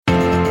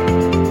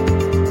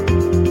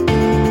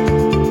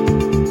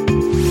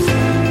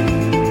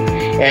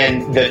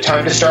And the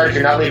time to start, if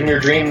you're not living your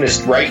dream,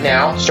 is right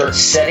now. Start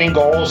setting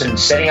goals and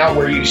setting out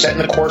where you're setting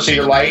the course of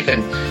your life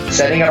and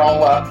setting it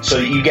all up so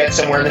that you get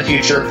somewhere in the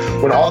future.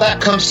 When all that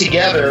comes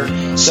together,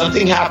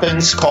 something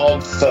happens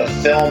called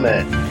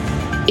fulfillment.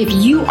 If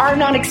you are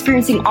not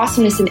experiencing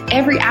awesomeness in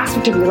every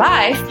aspect of your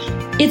life,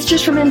 it's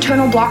just from an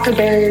internal block or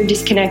barrier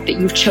disconnect that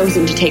you've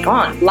chosen to take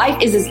on. Life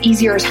is as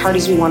easy or as hard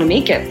as we want to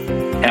make it.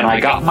 And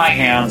I got my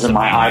hands and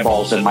my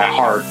eyeballs and my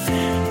heart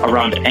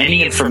around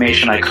any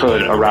information I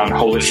could around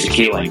holistic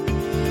healing.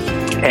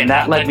 And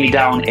that led me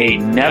down a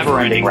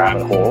never-ending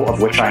rabbit hole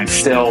of which I'm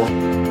still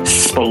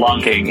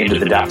spelunking into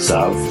the depths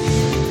of.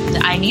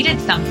 I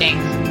needed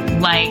something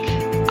like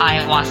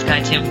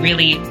ayahuasca to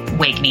really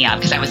wake me up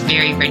because I was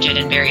very rigid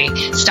and very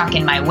stuck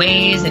in my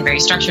ways and very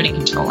structured and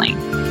controlling.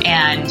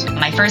 And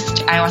my first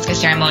ayahuasca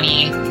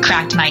ceremony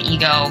cracked my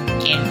ego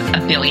in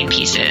a billion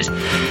pieces.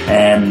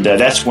 And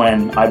that's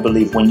when I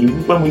believe when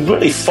we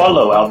really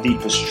follow our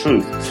deepest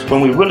truth,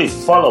 when we really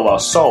follow our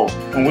soul,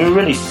 when we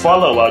really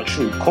follow our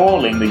true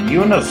calling, the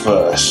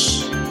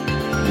universe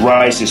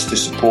rises to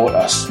support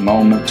us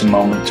moment to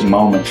moment to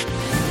moment.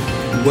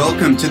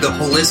 Welcome to the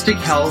Holistic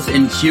Health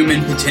and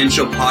Human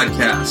Potential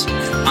Podcast.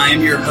 I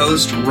am your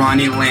host,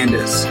 Ronnie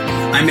Landis.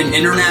 I'm an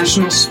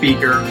international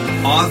speaker,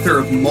 author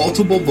of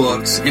multiple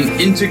books, an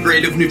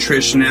integrative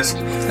nutritionist,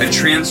 a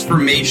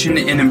transformation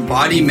and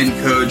embodiment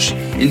coach,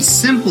 and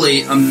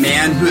simply a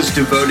man who has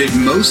devoted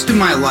most of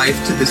my life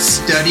to the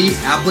study,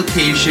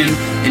 application,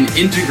 and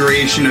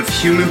integration of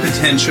human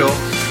potential.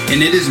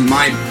 And it is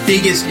my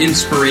biggest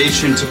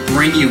inspiration to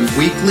bring you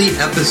weekly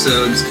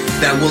episodes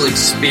that will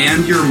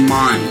expand your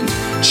mind,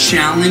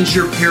 challenge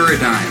your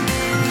paradigm,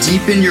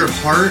 deepen your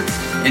heart,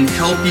 and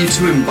help you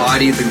to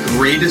embody the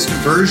greatest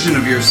version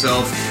of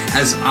yourself,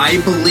 as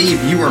I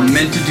believe you are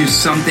meant to do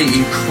something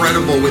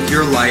incredible with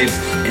your life,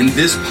 and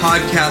this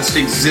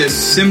podcast exists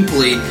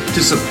simply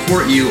to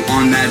support you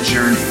on that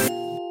journey.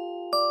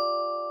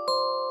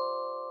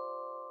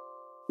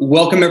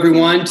 Welcome,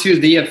 everyone, to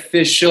the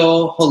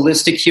official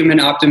Holistic Human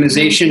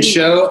Optimization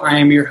Show. I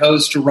am your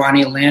host,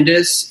 Ronnie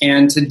Landis,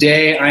 and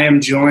today I am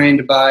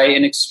joined by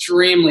an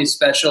extremely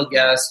special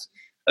guest,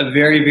 a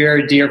very,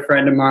 very dear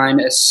friend of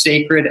mine, a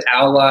sacred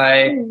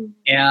ally,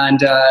 and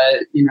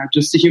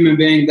just a human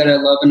being that I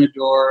love and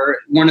adore.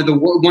 One of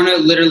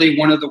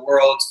the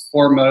world's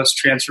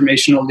foremost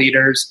transformational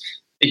leaders,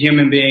 a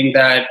human being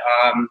that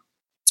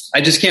I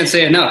just can't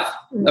say enough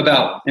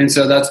about. And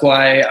so that's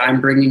why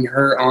I'm bringing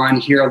her on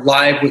here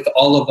live with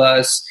all of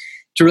us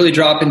to really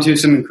drop into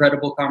some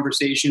incredible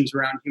conversations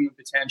around human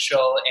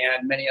potential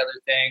and many other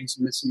things.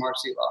 Miss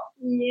Marci Law.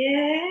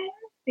 Yeah.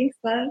 Thanks,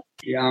 love.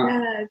 Yeah,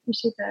 I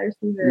appreciate that. I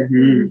receive it.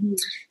 Mm-hmm.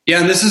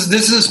 Yeah, and this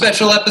is a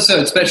special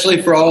episode,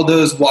 especially for all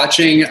those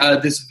watching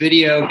this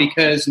video,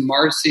 because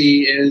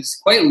Marci is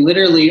quite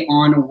literally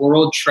on a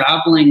world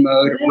traveling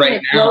mode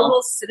right now.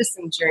 Global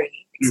citizen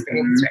journey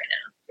experience right now.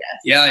 Yes.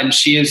 Yeah, and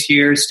she is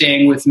here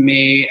staying with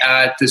me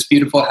at this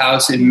beautiful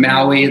house in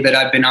Maui that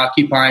I've been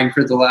occupying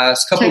for the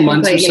last couple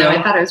months or so.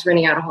 I thought I was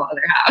renting out a whole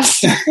other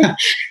house.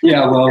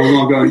 Yeah, well, we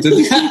won't go into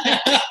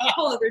that. A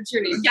whole other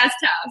journey. Guest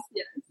house,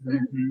 yes.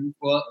 Mm-hmm.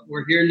 Well,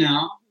 we're here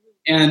now.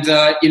 And,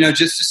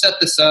 just to set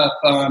this up,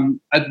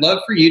 I'd love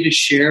for you to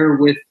share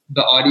with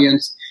the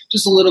audience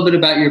just a little bit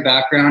about your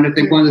background. I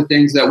think one of the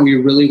things that we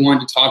really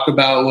wanted to talk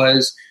about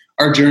was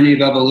our journey of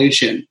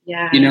evolution,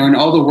 and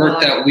all the work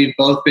that we've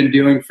both been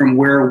doing from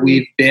where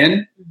we've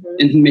been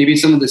and maybe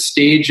some of the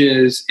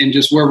stages and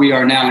just where we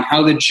are now, and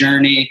how the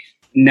journey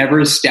never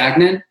is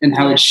stagnant and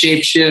how it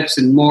shape shifts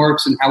and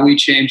morphs and how we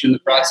change in the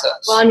process.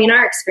 Well, I mean,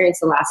 our experience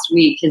the last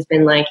week has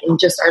been like in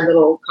just our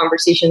little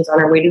conversations on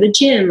our way to the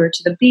gym or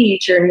to the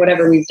beach or in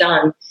whatever we've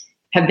done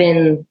have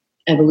been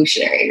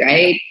evolutionary,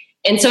 right?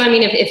 And so, I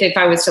mean, if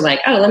I was to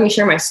let me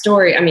share my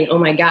story, I mean, oh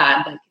my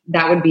God,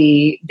 that would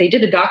be, they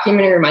did a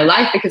documentary of my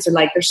life because they're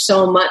like, there's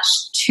so much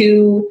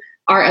to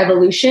our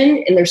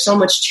evolution and there's so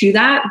much to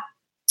that.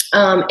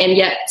 And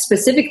yet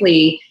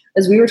specifically,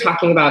 as we were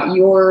talking about,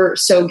 you're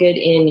so good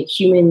in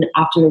human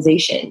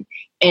optimization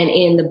and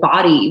in the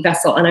body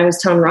vessel. And I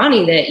was telling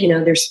Ronnie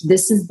that,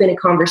 this has been a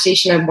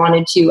conversation I've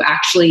wanted to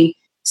actually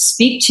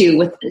speak to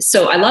with.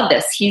 So I love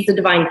this. He's the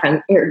divine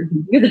you're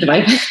the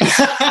divine.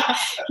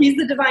 He's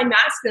the divine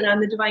masculine.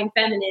 I'm the divine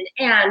feminine.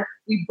 And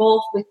we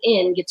both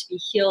within get to be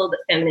healed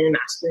feminine and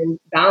masculine,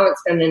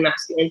 balanced feminine and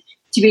masculine,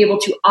 to be able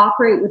to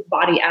operate with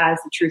body as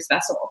the truth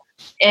vessel.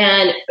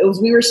 And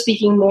as we were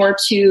speaking more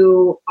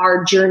to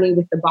our journey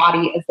with the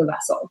body as the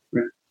vessel,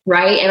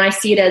 right? And I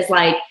see it as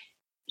like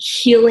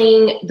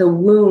healing the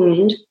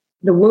wounds,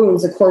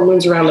 the core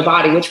wounds around the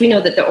body, which we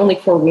know that the only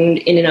core wound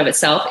in and of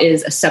itself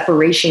is a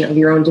separation of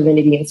your own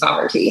divinity and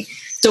sovereignty.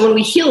 So when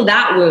we heal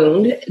that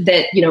wound,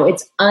 that,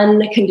 it's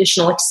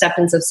unconditional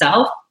acceptance of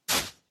self,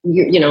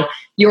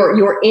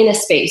 you're in a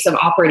space of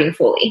operating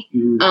fully.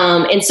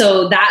 And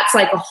so that's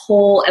like a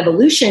whole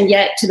evolution.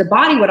 Yet to the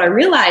body, what I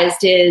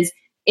realized is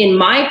in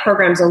my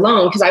programs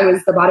alone, because I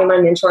was the Body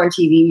Mind Mentor on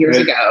TV years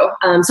ago.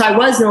 So I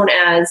was known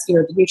as,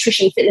 the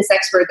nutrition fitness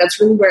expert.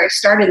 That's really where I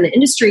started in the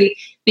industry,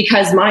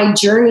 because my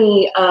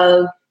journey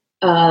of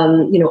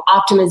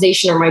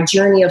optimization or my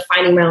journey of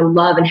finding my own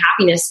love and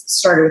happiness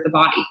started with the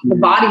body. The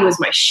body was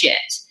my shit.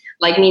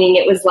 Like, meaning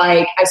it was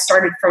like I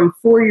started from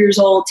 4 years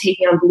old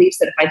taking on beliefs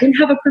that if I didn't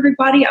have a perfect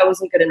body, I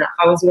wasn't good enough.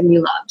 I wasn't going to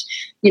be loved,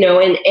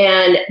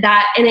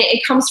 and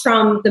it comes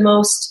from the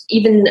most,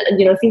 even,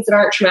 things that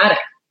aren't traumatic.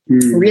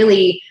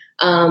 Really,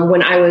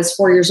 when I was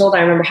 4 years old, I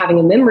remember having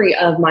a memory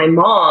of my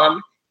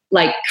mom,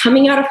 like,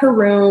 coming out of her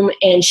room,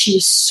 and she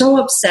was so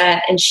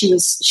upset, and she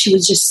was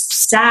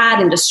just sad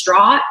and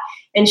distraught.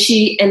 And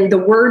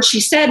the word she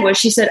said,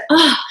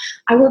 "Oh,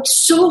 I worked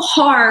so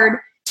hard,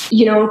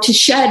 to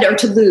shed or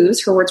to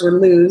lose," her words were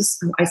lose,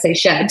 I say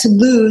shed, to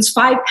lose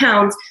 5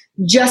 pounds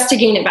just to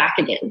gain it back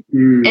again.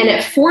 And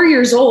at 4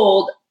 years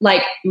old,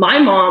 like, my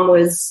mom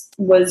was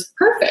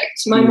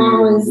perfect. My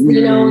mom was,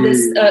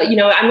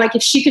 I'm like,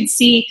 if she could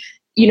see,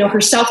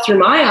 herself through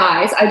my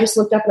eyes, I just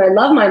looked up and I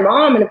love my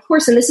mom. And of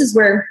course, and this is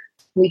where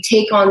we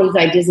take on these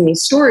ideas and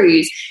these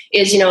stories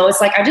is,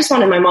 it's like, I just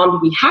wanted my mom to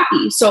be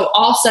happy. So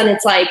all of a sudden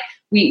it's like,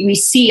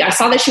 I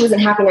saw that she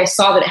wasn't happy, and I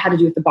saw that it had to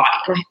do with the body.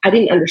 And I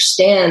didn't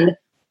understand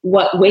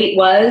what weight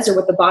was or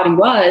what the body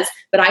was,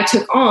 but I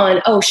took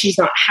on, she's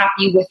not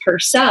happy with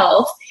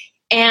herself.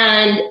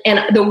 And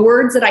the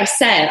words that I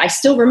said, I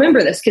still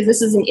remember this because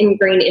this is an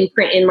ingrained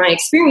imprint in my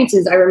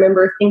experiences. I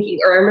remember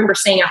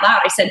saying out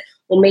loud, I said,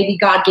 well, maybe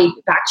God gave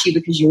it back to you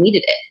because you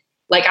needed it.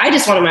 Like, I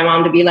just wanted my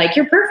mom to be like,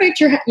 you're perfect,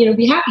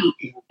 be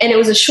happy. And it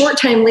was a short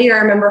time later, I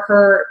remember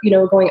her,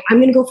 going, I'm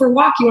going to go for a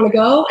walk. You want to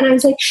go? And I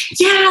was like,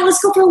 yeah,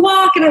 let's go for a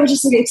walk. And I was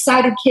just like an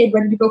excited kid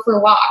ready to go for a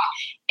walk.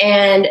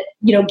 And,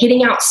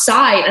 getting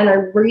outside, and I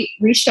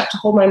reached out to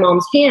hold my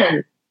mom's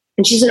hand.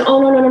 And she said, oh,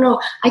 no,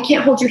 I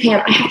can't hold your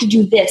hand. I have to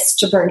do this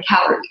to burn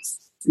calories.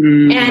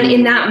 And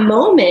in that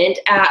moment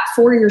at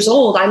 4 years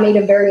old, I made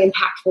a very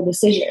impactful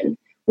decision,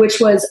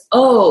 which was,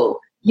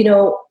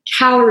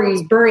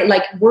 calories burning,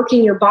 like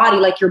working your body,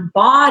 like your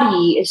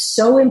body is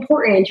so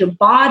important. Your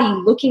body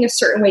looking a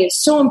certain way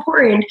is so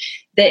important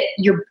that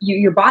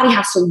your body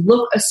has to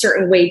look a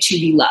certain way to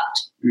be loved.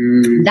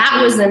 That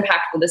was an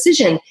impactful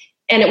decision.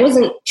 And it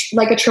wasn't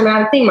like a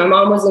traumatic thing. My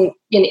mom wasn't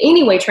in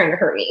any way trying to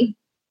hurt me.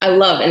 I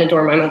love and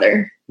adore my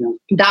mother. Yeah.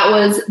 That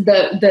was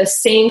the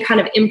same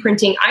kind of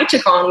imprinting I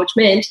took on, which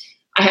meant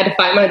I had to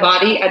fight my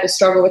body. I had to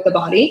struggle with the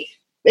body.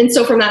 And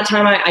so from that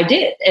time I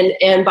did.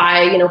 And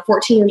by,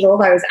 14 years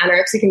old, I was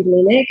anorexic and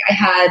bulimic. I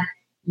had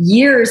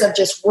years of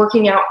just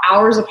working out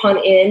hours upon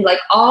end, like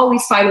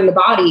always fighting the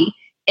body.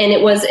 And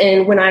it was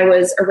when I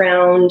was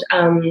around,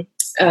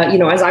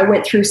 as I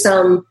went through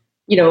some,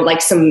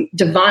 some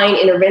divine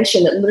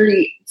intervention that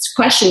literally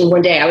questioned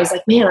one day, I was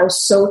like, man, I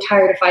was so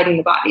tired of fighting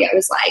the body. I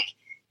was like,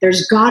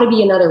 there's got to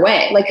be another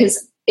way. Like,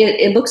 because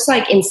it looks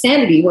like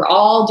insanity. We're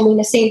all doing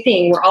the same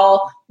thing. We're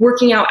all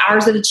working out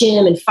hours at the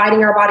gym and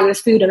fighting our body with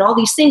food and all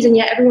these things. And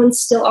yet everyone's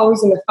still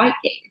always in the fight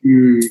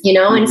game,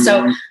 And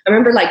so I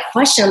remember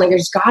questioning, like,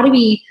 there's got to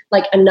be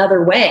like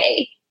another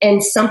way.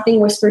 And something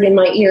whispered in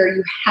my ear,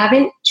 you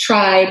haven't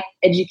tried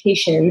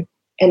education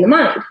and the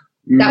mind.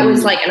 That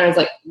was like, and I was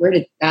like, where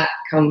did that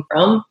come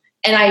from?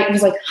 And I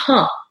was like,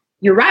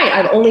 you're right.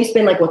 I've always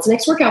been like, what's the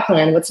next workout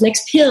plan? What's the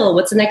next pill?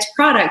 What's the next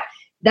product?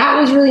 That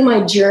was really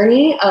my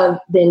journey of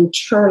the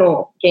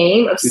internal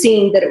game of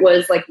seeing that it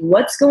was like,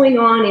 what's going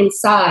on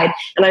inside?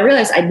 And I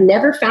realized I'd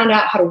never found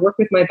out how to work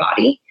with my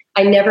body.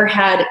 I never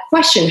had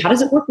questioned, how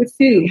does it work with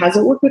food? How does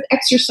it work with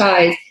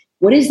exercise?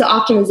 What is the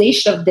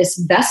optimization of this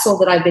vessel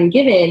that I've been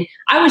given?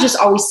 I was just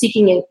always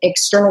seeking an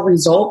external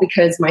result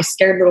because my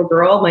scared little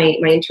girl, my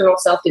internal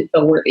self didn't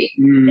feel worthy.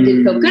 I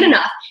didn't feel good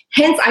enough.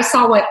 Hence, I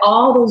saw why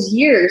all those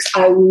years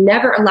I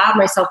never allowed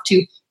myself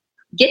to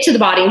get to the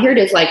body. And here it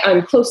is, like,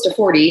 I'm close to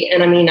 40.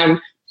 And I mean, I'm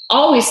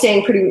always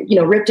staying pretty,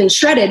 ripped and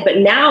shredded, but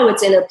now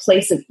it's in a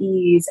place of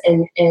ease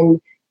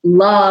and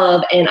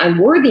love and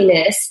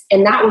unworthiness.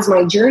 And that was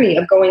my journey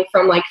of going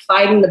from like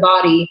fighting the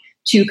body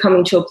to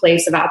coming to a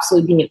place of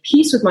absolutely being at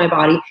peace with my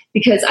body,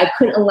 because I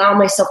couldn't allow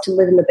myself to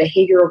live in the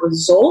behavioral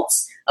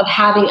results of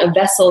having a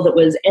vessel that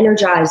was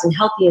energized and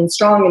healthy and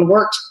strong and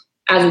worked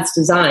as it's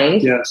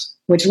designed, yes,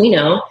 which we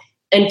know,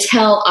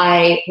 until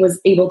I was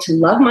able to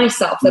love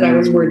myself, that I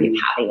was worthy of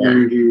having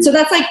that. So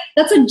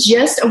that's a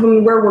gist of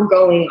where we're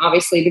going,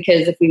 obviously,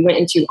 because if we went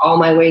into all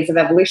my ways of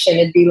evolution,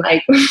 it'd be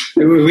like,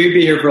 we'd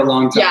be here for a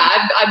long time.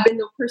 Yeah, I've been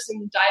the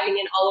person diving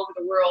in all over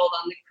the world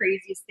on the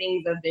craziest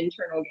things of the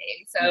internal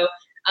game. So,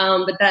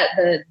 but that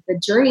the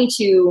journey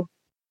to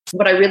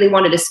what I really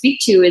wanted to speak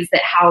to is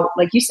that how,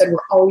 like you said, we're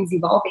always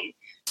evolving.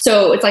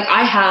 So it's like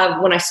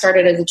when I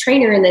started as a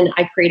trainer, and then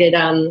I created,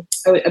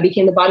 I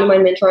became the Body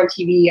Mind Mentor on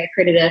TV. I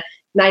created a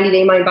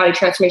 90-day mind body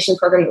transformation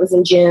program that was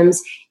in gyms.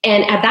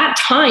 And at that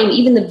time,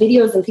 even the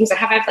videos and things I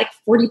have like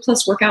 40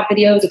 plus workout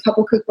videos, a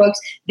couple cookbooks.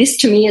 This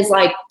to me is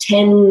like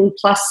 10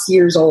 plus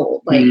years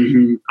old, like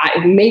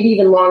maybe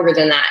even longer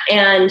than that.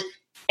 And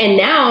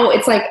now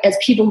it's like, as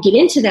people get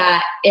into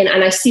that and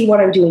I see what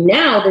I'm doing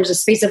now, there's a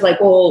space of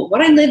like, well,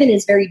 what I live in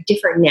is very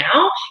different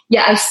now.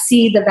 Yeah, I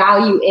see the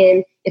value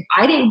in, if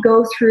I didn't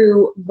go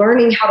through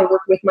learning how to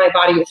work with my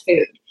body with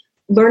food,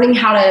 learning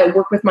how to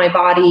work with my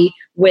body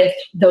with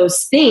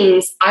those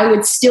things, I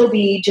would still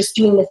be just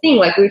doing the thing.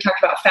 Like we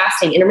talked about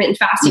fasting. Intermittent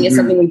fasting is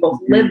something we both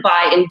live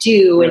by and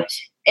do.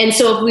 And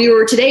so if we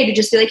were today to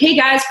just be like, hey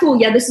guys, cool.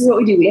 Yeah, this is what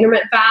we do. We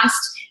intermittent fast.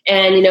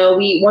 And,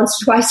 we eat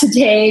once or twice a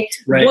day,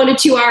 1 to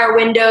 2 hour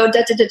window,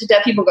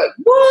 people go,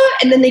 what?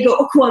 And then they go,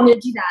 oh, cool, I'm going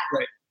to do that.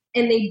 Right.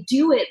 And they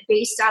do it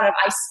based out of,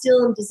 I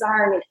still am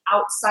desiring an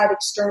outside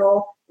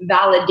external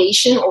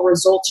validation or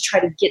result to try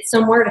to get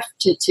somewhere,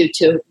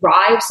 to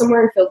arrive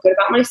somewhere and feel good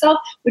about myself,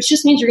 which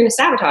just means you're going to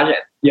sabotage it.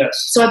 Yes.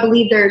 So I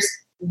believe there's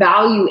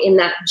value in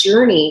that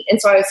journey. And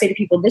so I would say to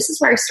people, this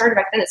is where I started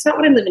back then. It's not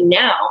what I'm living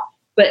now,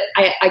 but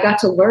I got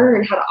to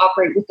learn how to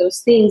operate with those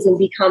things and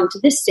become to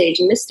this stage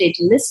and this stage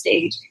and this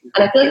stage.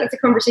 And I feel like that's a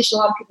conversation a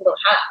lot of people don't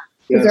have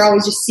because they're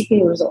always just seeking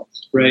the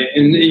results. Right.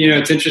 And,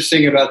 it's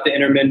interesting about the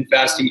intermittent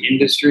fasting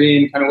industry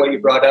and kind of what you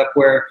brought up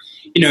where,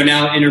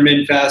 now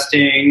intermittent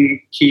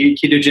fasting,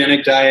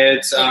 ketogenic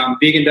diets,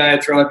 vegan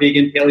diets, raw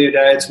vegan, paleo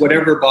diets,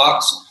 whatever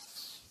box.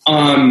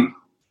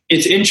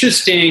 It's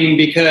interesting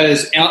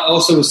because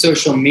also with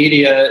social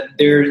media,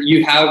 there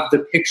you have the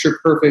picture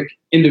perfect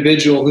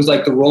individual who's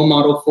like the role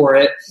model for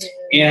it.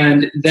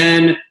 And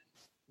then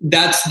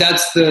that's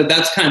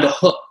kind of the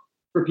hook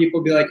for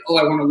people to be like, oh,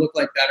 I want to look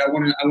like that. I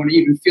want to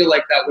even feel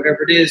like that,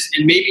 whatever it is.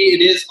 And maybe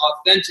it is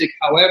authentic.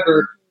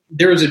 However,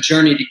 there is a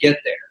journey to get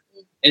there.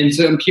 And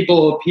so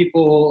people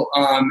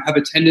have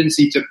a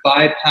tendency to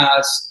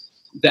bypass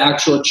the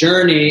actual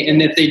journey.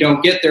 And if they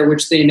don't get there,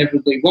 which they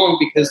inevitably won't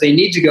because they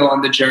need to go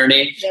on the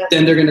journey,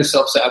 then they're going to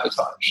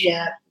self-sabotage.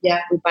 Yeah.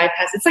 We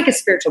bypass. It's like a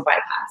spiritual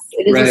bypass.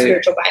 It is a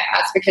spiritual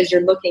bypass because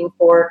you're looking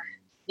for,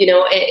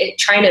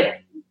 trying to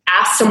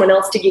ask someone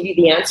else to give you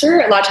the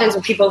answer. A lot of times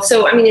when people, as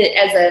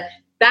a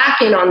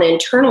back end on the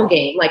internal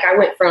game, like I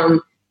went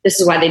from,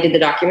 this is why they did the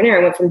documentary,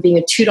 I went from being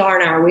a $2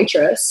 an hour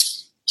waitress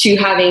to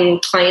having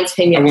clients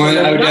pay me up to $1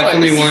 million. I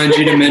definitely wanted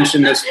you to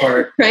mention this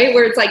part. Right?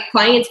 Where it's like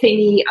clients pay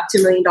me up to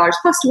 $1 million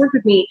plus to work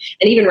with me.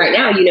 And even right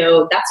now,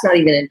 that's not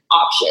even an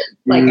option.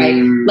 Like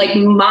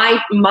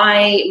my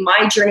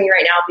journey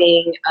right now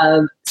being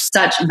of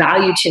such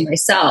value to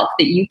myself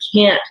that you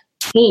can't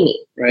pay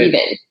me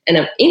even and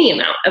of any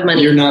amount of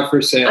money. You're not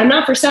for sale. I'm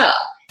not for sale.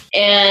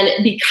 And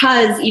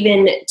because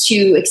even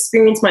to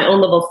experience my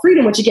own level of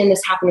freedom, which again,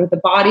 this happened with the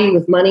body,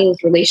 with money,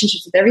 with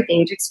relationships, with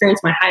everything, to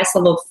experience my highest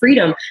level of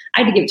freedom,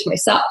 I had to give it to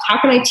myself.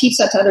 How can I teach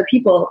that to other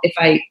people if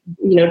I,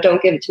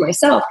 don't give it to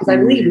myself? Because I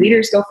believe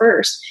leaders go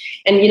first.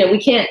 And, we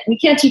can't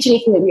teach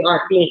anything that we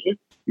aren't being.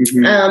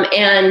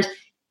 And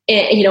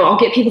I'll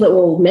get people that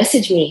will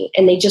message me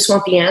and they just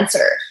want the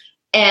answer.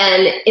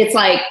 And it's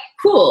like,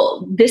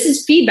 cool, this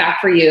is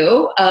feedback for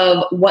you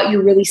of what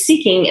you're really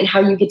seeking and how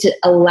you get to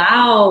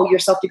allow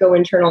yourself to go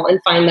internal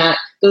and find that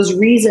those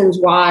reasons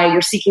why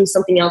you're seeking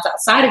something else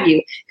outside of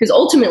you. Because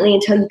ultimately,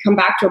 until you come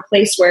back to a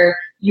place where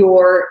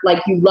you're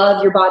like, you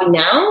love your body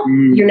now,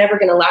 you're never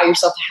going to allow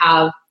yourself to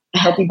have a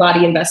healthy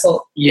body and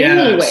vessel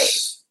anyway.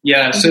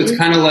 Yeah. So it's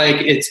kind of like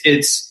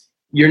it's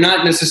you're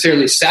not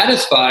necessarily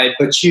satisfied,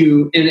 but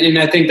and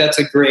I think that's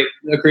a great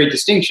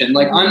distinction.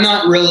 Like I'm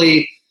not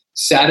really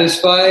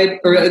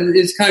satisfied, or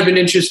it's kind of an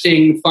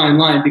interesting fine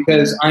line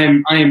because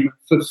I'm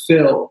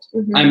fulfilled.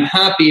 I'm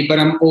happy, but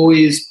I'm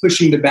always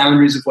pushing the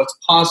boundaries of what's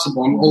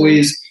possible. I'm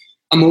always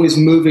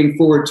moving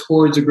forward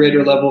towards a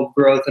greater level of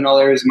growth in all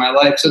areas of my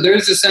life. So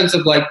there's a sense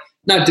of like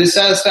not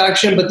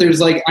dissatisfaction, but there's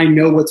like I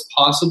know what's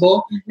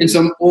possible, and so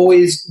I'm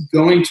always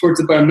going towards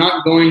it, but I'm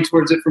not going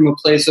towards it from a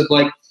place of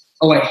like,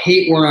 oh, I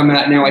hate where I'm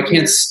at now. I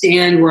can't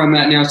stand where I'm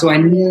at now, so I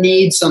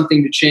need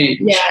something to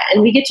change. Yeah,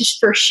 and we get to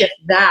first shift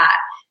that.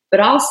 But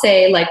I'll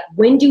say, like,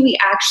 when do we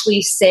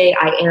actually say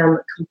I am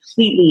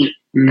completely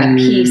at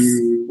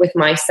peace with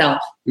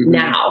myself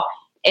now?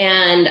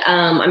 And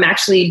I'm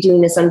actually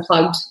doing this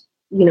unplugged,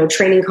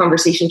 training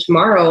conversation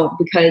tomorrow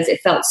because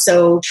it felt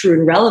so true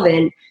and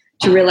relevant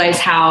to realize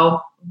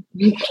how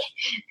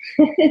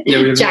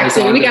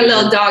Jackson, we got a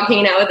little dog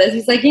hanging out with us.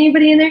 He's like,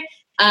 anybody in there?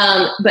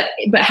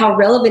 But how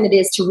relevant it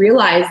is to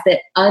realize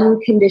that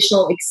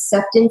unconditional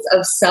acceptance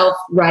of self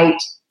right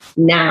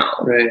now.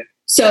 Right.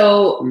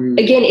 So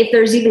again, if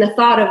there's even a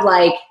thought of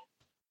like,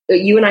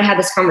 you and I had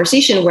this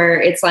conversation where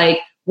it's like,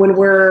 when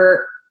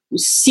we're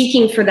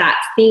seeking for that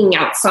thing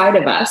outside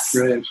of us,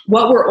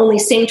 what we're only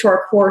saying to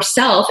our core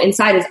self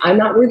inside is, I'm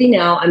not worthy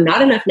now. I'm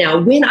not enough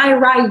now. When I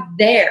arrive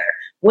there,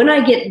 when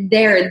I get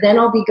there, then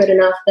I'll be good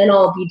enough. Then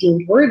I'll be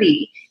deemed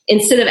worthy.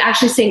 Instead of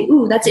actually saying,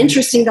 ooh, that's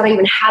interesting that I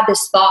even had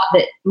this thought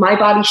that my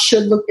body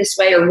should look this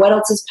way, or what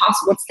else is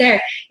possible, what's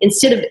there.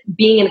 Instead of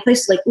being in a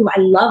place like, ooh, I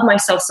love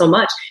myself so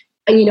much.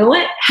 And you know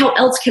what? How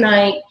else can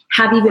I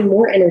have even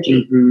more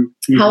energy?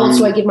 How else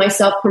do I give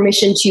myself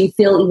permission to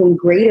feel even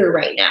greater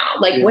right now?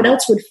 Like what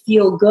else would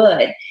feel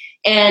good?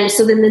 And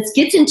so then this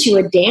gets into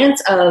a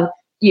dance of,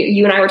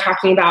 you and I were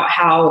talking about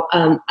how,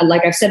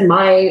 like I've said,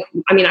 I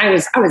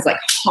was like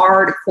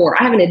hardcore.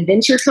 I have an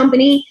adventure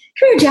company.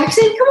 Come here,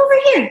 Jackson. Come over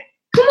here.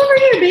 Come over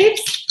here,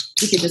 babes.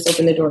 You could just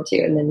open the door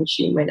too, and then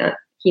she might not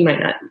he might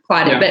not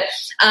applaud it, but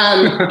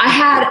I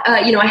had,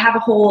 I have a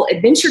whole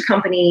adventure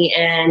company,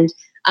 and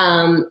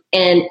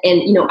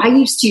I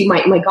used to,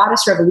 my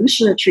Goddess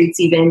Revolution retreats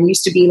even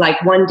used to be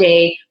like one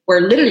day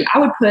where literally I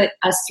would put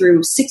us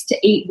through 6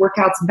 to 8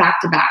 workouts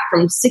back to back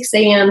from 6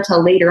 a.m.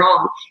 till later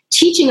on,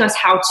 teaching us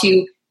how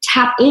to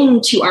tap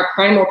into our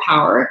primal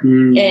power.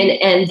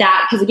 And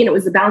that, because again, it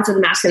was the balance of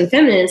the masculine and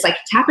feminine. It's like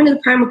tap into the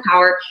primal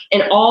power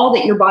and all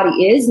that your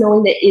body is,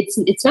 knowing that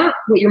it's not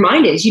what your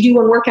mind is. You do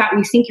one workout and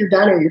you think you're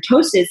done or you're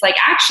toasted. It's like,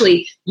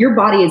 actually, your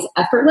body is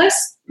effortless.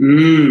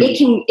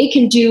 It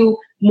can do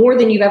more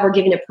than you've ever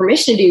given it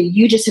permission to do.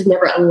 You just have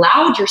never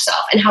allowed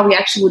yourself. And how we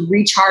actually would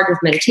recharge with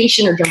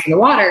meditation or jump in the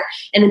water.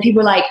 And then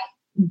people are like,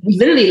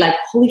 literally like,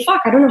 holy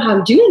fuck, I don't know how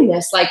I'm doing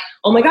this. Like,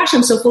 oh my gosh,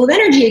 I'm so full of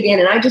energy again.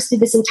 And I just did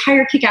this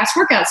entire kick-ass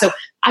workout. So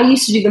I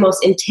used to do the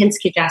most intense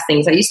kick-ass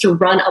things. I used to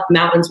run up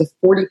mountains with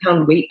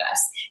 40-pound weight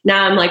vests.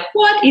 Now I'm like,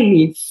 what in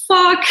the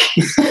fuck?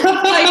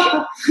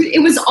 Like,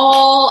 it was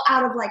all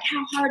out of like,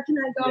 how hard can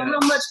I go? Yes.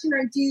 How much can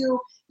I do?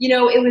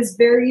 It was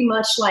very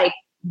much like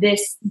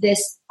this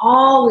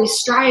always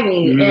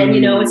striving. And,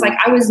 it's like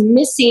I was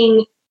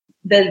missing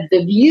the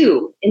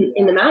view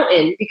in the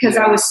mountain because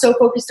I was so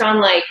focused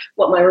on like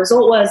what my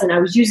result was, and I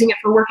was using it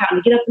for workout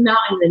and to get up the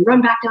mountain and then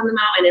run back down the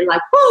mountain and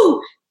like,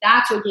 whoo,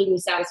 that's what gave me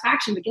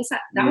satisfaction. But guess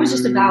that was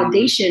just a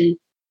validation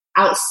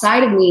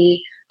outside of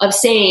me of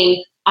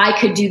saying I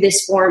could do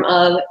this form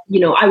of,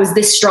 I was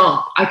this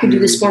strong. I could do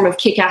this form of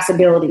kick-ass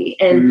ability.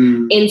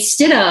 And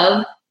instead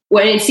of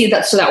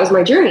so that was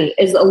my journey,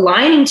 is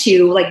aligning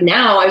to like,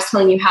 now I was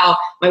telling you how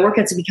my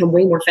workouts have become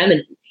way more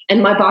feminine.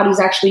 And my body's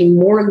actually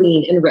more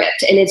lean and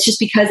ripped. And it's just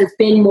because it's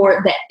been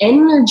more the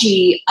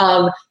energy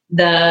of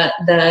the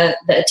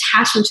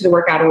attachment to the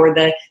workout, or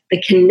the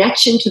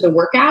connection to the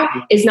workout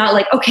is not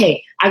like,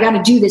 okay, I got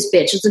to do this,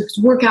 bitch. It's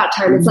workout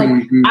time. It's like,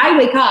 I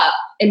wake up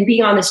and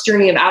be on this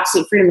journey of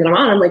absolute freedom that I'm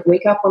on. I'm like,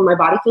 wake up when my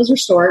body feels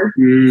restored.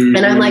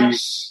 And I'm like,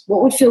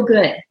 what would feel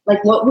good?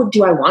 Like,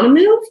 do I want to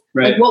move?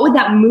 Right. Like, what would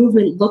that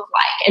movement look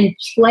like? And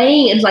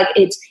playing is like,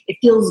 it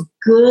feels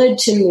good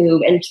to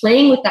move, and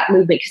playing with that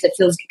movement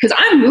because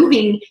I'm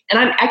moving and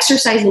I'm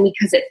exercising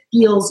because it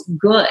feels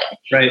good.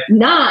 Right.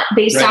 Not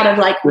based out of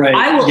like,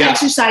 I will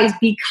exercise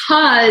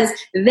because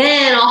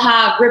then I'll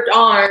have ripped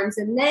arms,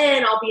 and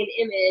then I'll be an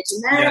image,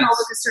 and then I'll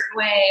look a certain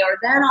way, or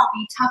then I'll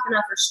be tough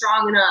enough or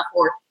strong enough,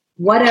 or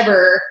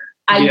whatever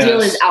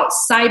ideal is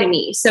outside of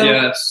me.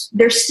 So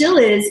there still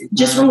is,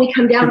 just when we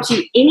come down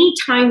to any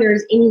time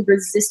there's any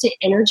resistant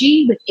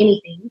energy with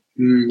anything,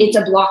 it's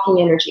a blocking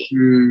energy.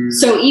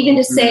 So even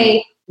to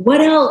say,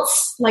 what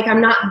else? Like,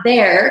 I'm not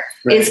there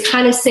is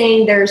kind of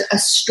saying there's a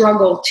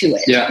struggle to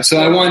it. Yeah. So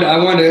I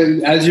want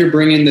to, as you're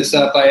bringing this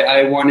up,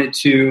 I wanted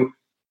to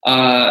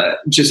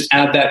just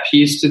add that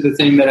piece to the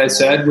thing that I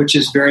said, which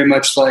is very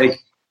much like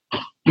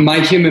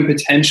my human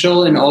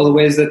potential in all the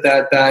ways that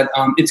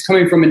it's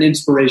coming from an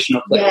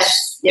inspirational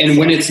place. And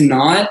when it's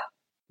not,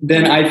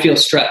 then I feel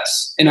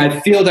stress, and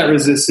I feel that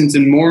resistance.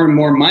 And more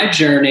my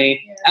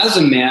journey as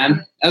a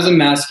man, as a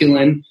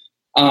masculine,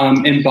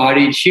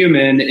 embodied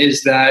human,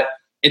 is that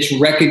it's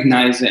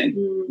recognizing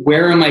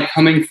where am I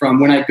coming from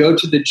when I go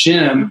to the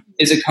gym.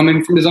 Is it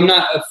coming from, because I'm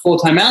not a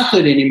full-time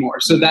athlete anymore.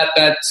 So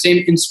that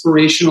same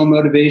inspirational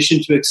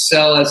motivation to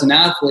excel as an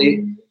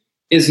athlete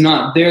is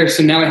not there.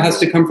 So now it has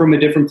to come from a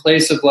different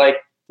place of like,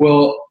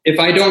 well, if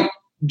I don't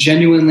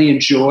genuinely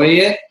enjoy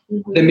it,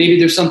 then maybe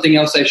there's something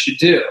else I should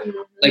do,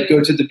 like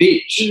go to the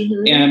beach.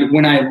 And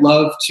when I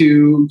love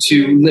to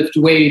lift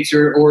weights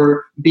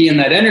or be in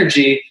that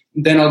energy,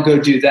 then I'll go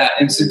do that.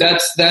 And so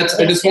that's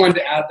I just wanted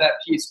to add that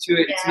piece to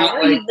it. It's not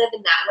like you live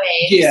in that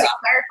way. Just to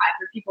clarify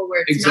for people,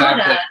 where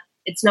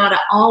it's not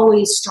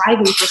always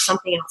striving for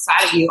something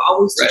outside of you,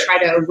 always to try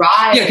to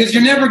arrive. Yeah, because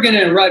you're never going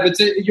to arrive.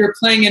 You're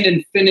playing an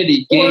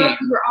infinity game. Or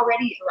you're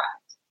already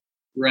arrived.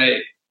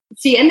 Right.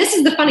 See, and this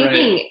is the funny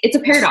thing. It's a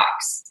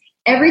paradox.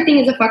 Everything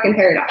is a fucking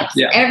paradox.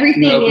 Yeah.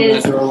 Everything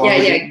is.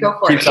 Go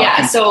for it.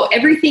 Yeah. So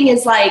everything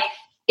is like,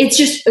 it's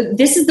just,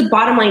 this is the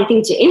bottom line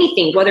thing to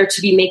anything, whether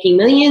to be making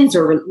millions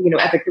or,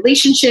 epic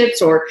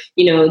relationships or,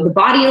 the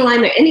body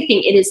alignment,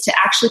 anything. It is to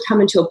actually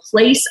come into a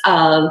place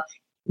of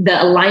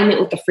the alignment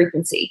with the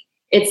frequency.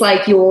 It's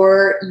like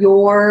what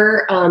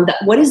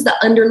is the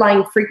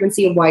underlying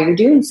frequency of why you're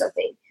doing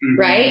something,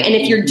 right? And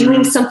if you're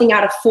doing something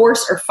out of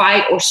force or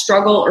fight or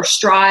struggle or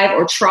strive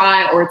or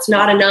try, or it's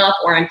not enough,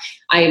 or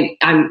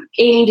I'm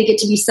aiming to get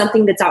to be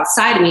something that's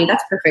outside of me,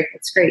 that's perfect.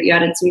 That's great. You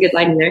added some good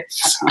lighting there.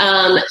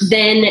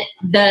 Then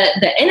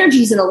the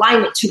energy is in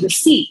alignment to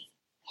receive.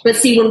 But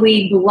see, when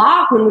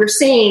we're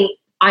saying,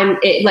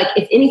 like,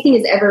 if anything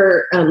is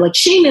ever like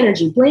shame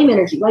energy, blame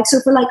energy, like, so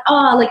for like,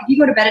 like if you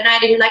go to bed at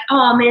night and you're like,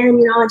 oh man,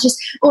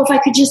 if I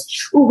could just,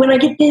 when I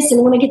get this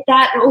and when I get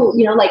that,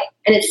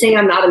 and it's saying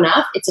I'm not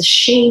enough, it's a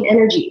shame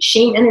energy.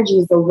 Shame energy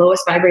is the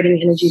lowest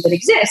vibrating energy that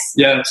exists.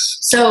 Yes.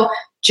 So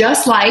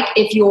just like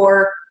if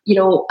you're,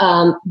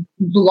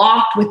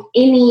 blocked with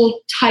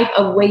any type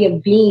of way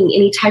of being,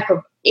 any type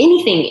of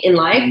anything in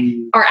life,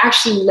 are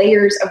actually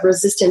layers of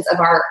resistance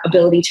of our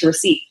ability to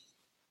receive.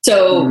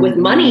 So with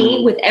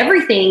money, with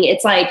everything,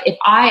 it's like if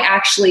I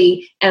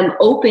actually am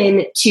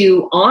open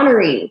to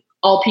honoring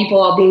all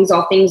people, all beings,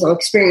 all things, all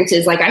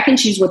experiences, like I can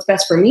choose what's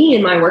best for me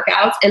in my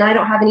workouts, and I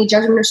don't have any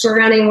judgment or story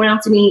around anyone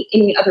else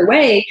any other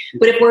way.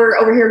 But if we're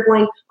over here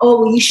going,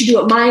 oh, well, you should do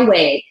it my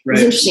way. Right.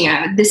 It's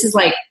interesting. This is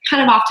like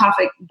kind of off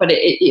topic, but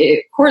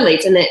it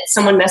correlates. And that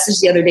someone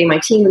messaged the other day, my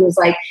team, and was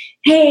like,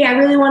 hey, I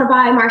really want to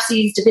buy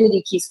Marci's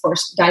Divinity Keys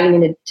course,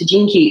 diving into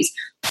Gene Keys.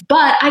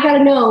 But I got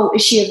to know,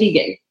 is she a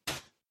vegan?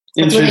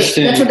 That's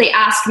what they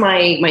asked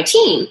my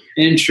team.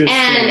 Interesting.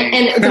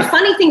 And the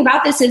funny thing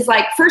about this is,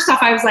 like, first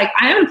off, I was like,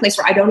 I am in a place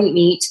where I don't eat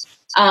meat.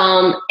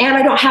 And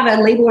I don't have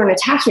a label or an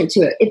attachment to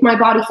it. If my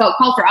body felt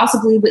called for, I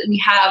also believe that we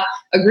have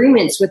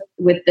agreements with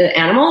the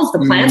animals, the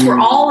plants. We're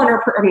all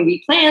in we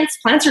eat plants.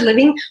 Plants are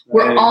living.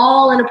 Right. We're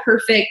all in a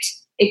perfect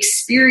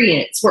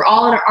experience. We're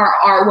all in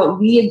our what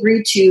we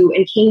agreed to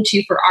and came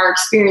to for our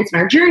experience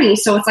and our journey.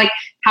 So it's like,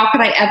 how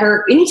could I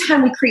ever,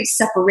 anytime we create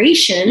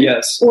separation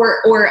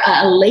or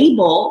a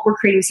label, we're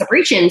creating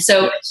separation.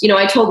 So,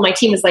 I told my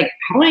team, is like,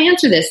 how do I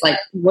answer this? Like,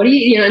 what do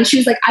you, and she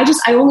was like,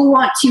 I only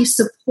want to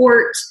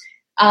support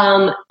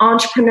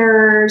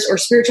entrepreneurs or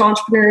spiritual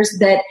entrepreneurs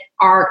that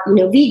are,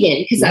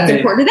 vegan, because that's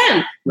important to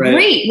them. Right.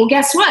 Great. Well,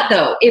 guess what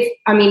though?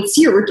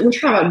 We're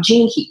talking about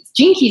Gene Keys.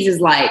 Gene Keys is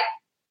like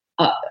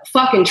a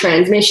fucking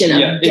transmission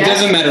of it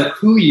doesn't matter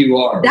who you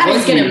are. That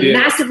is going to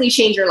massively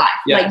change your life.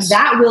 Yes. Like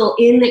that will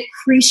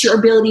increase your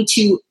ability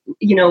to,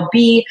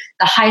 be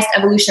the highest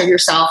evolution of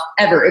yourself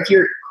ever if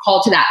you're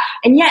called to that.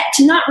 And yet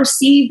to not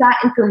receive that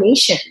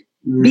information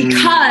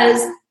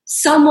because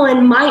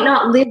someone might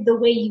not live the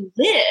way you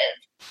live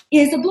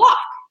is a block.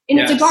 And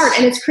it's a guard,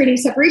 and it's creating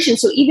separation.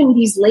 So even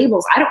these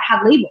labels, I don't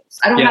have labels.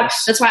 I don't have.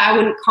 That's why I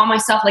wouldn't call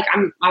myself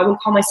I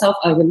wouldn't call myself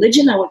a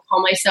religion. I wouldn't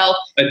call myself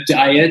a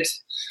diet.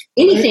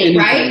 Anything,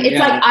 right? It's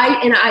like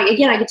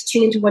I get to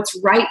tune into what's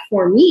right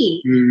for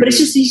me. But it's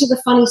just, these are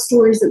the funny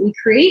stories that we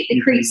create that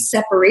create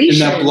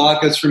separation. And that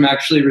block us from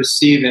actually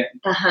receiving.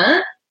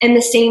 And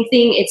the same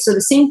thing,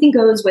 the same thing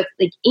goes with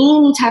like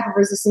any type of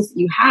resistance that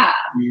you have.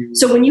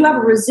 So when you have a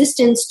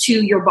resistance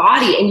to your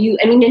body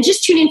and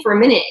just tune in for a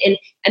minute,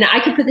 and I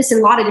could put this in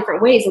a lot of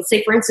different ways. Let's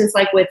say, for instance,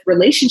 like with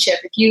relationship,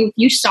 if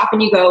you stop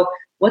and you go,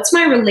 what's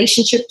my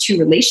relationship to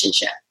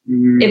relationship?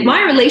 If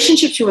my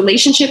relationship to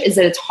relationship is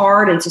that it's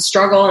hard and it's a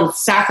struggle and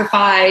it's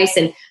sacrifice,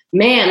 and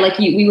man, like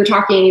we were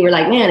talking and you were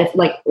like, man, if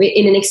like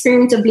in an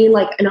experience of being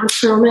like an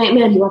entrepreneur,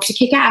 man, he wants to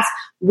kick ass,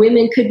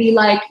 women could be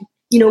like,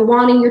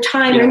 wanting your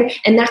time,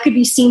 and that could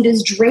be seen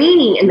as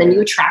draining. And then you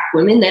attract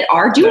women that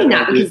are doing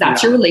that because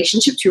that's your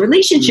relationship to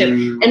relationship,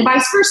 and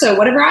vice versa.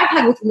 Whatever I've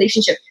had with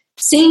relationship,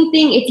 same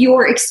thing. If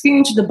your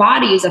experience with the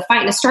body is a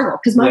fight and a struggle,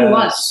 because mine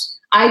was.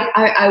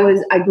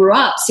 I grew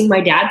up seeing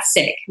my dad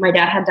sick. My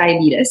dad had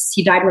diabetes.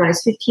 He died when I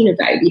was 15 of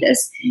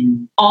diabetes.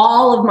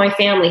 All of my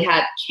family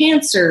had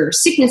cancer,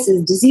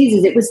 sicknesses,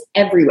 diseases. It was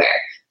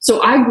everywhere.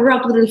 So I grew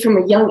up literally from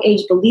a young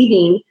age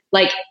believing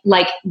like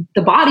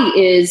the body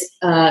is,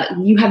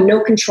 you have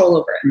no control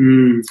over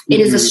it.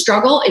 It is a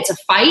struggle. It's a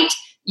fight.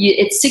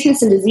 It's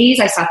sickness and disease.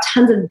 I saw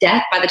tons of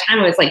death. By the time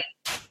I was like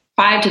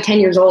 5 to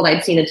 10 years old,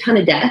 I'd seen a ton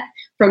of death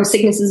from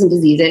sicknesses and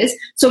diseases.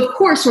 So of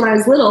course, when I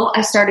was little,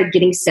 I started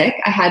getting sick.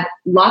 I had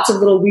lots of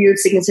little weird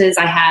sicknesses.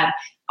 I had,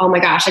 oh my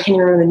gosh, I can't even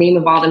remember the name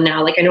of all of them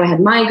now. Like I know I had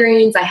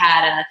migraines. I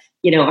had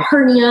a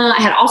hernia.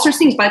 I had all sorts of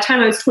things. By the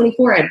time I was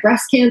 24, I had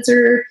breast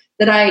cancer.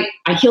 That I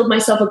healed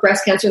myself of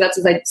breast cancer. That's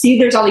as I see.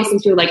 There's all these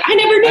things. People are like, I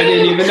never knew. I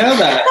didn't even know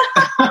that.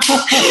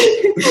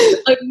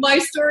 Like my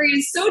story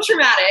is so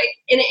traumatic,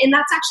 and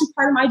that's actually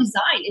part of my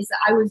design. Is that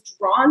I was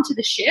drawn to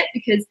the shit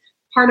because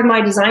part of my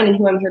design and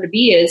who I'm here to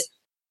be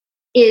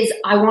is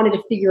I wanted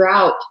to figure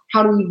out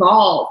how to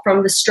evolve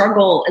from the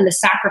struggle and the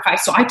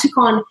sacrifice. So I took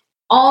on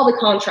all the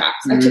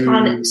contracts. I took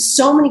on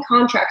so many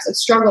contracts of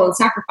struggle and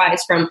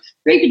sacrifice from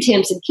rape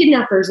attempts and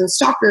kidnappers and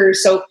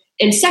stalkers.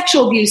 And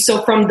sexual abuse.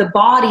 So from the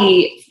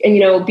body,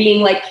 and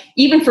being like,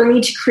 even for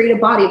me to create a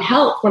body of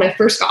health when I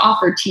first got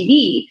offered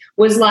TV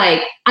was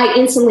like, I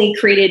instantly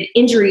created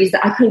injuries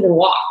that I couldn't even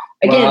walk.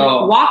 Again,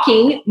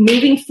 walking,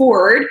 moving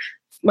forward,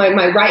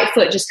 my right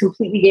foot just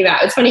completely gave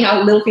out. It's funny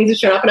how little things have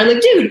shown up, and I'm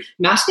like, dude,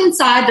 masculine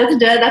side, that's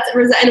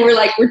it. And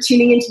we're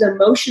tuning into the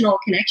emotional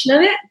connection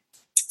of it.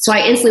 So I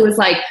instantly was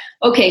like,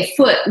 okay,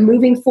 foot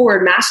moving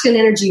forward, masculine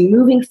energy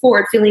moving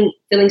forward, feeling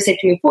safe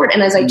to move forward.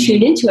 And as I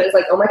tuned into it, I was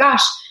like, oh my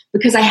gosh,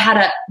 because I had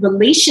a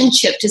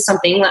relationship to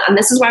something. And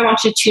this is why I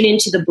want you to tune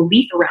into the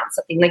belief around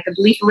something, like the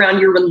belief around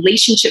your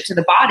relationship to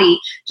the body,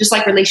 just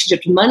like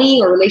relationship to money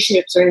or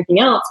relationships or anything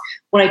else.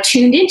 When I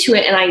tuned into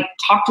it and I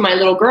talked to my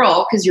little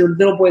girl, because your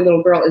little boy,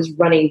 little girl is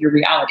running your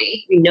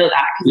reality. We know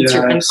that because it's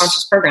your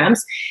unconscious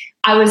programs.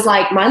 I was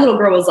like, my little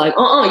girl was like,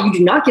 you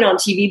do not get on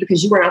TV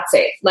because you are not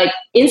safe. Like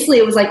instantly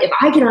it was like, if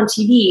I get on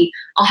TV,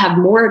 I'll have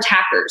more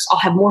attackers. I'll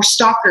have more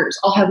stalkers.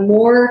 I'll have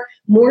more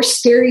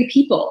scary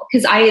people.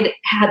 Because I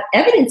had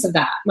evidence of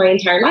that my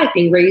entire life,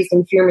 being raised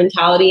in fear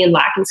mentality and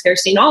lack and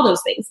scarcity and all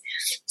those things.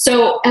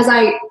 So as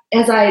I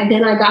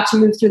got to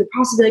move through the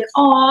process, like,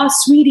 aw,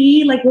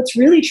 sweetie, like what's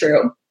really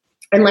true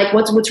And like,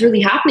 what's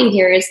really happening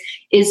here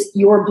is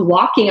you're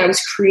blocking. I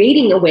was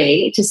creating a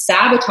way to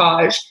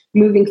sabotage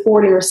moving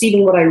forward and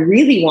receiving what I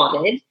really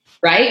wanted,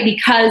 right?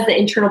 Because the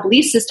internal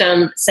belief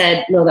system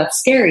said, no, that's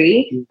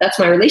scary. That's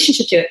my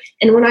relationship to it.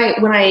 And when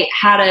I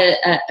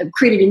had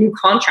created a new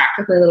contract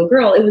with my little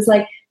girl, it was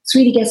like,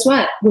 sweetie, guess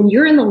what? When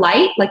you're in the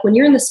light, like when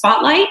you're in the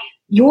spotlight,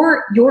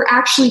 you're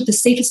actually the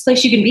safest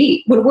place you can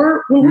be. When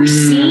we're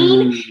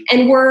seen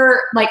and we're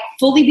like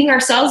fully being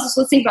ourselves.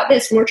 So let's think about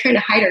this. When we're trying to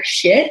hide our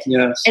shit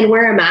and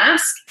wear a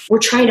mask, we're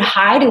trying to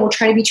hide and we're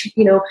trying to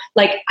be,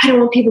 like, I don't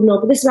want people to know,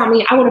 but this is about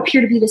me. I want to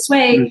appear to be this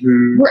way.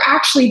 We're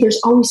actually,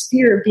 there's always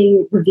fear of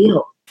being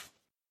revealed.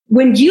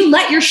 When you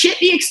let your shit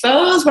be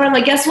exposed, when I'm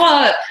like, guess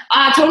what?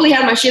 I totally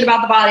had my shit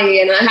about the body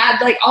and I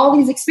had like all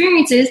these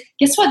experiences.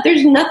 Guess what?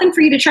 There's nothing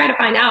for you to try to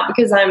find out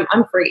because I'm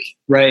free.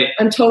 Right.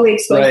 I'm totally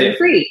exposed and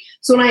free.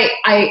 So when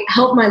I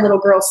help my little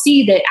girl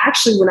see that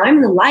actually when I'm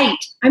in the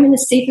light, I'm in the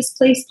safest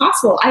place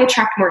possible. I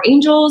attract more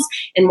angels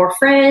and more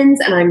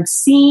friends and I'm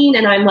seen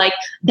and I'm like,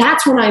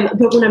 but when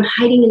I'm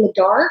hiding in the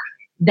dark,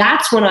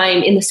 that's when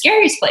I'm in the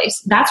scariest place.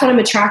 That's when I'm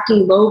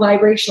attracting low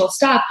vibrational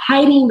stuff,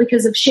 hiding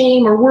because of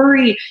shame or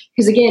worry.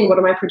 Because again, what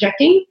am I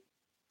projecting?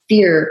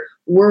 Fear,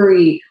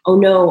 worry. Oh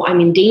no,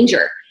 I'm in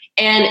danger.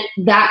 And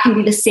that can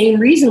be the same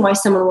reason why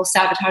someone will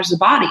sabotage the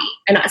body.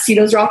 And I see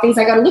those are all things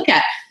I got to look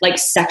at, like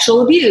sexual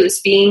abuse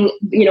being,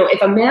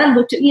 if a man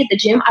looked at me at the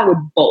gym, I would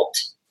bolt.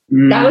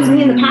 That was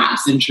me in the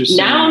past. Interesting.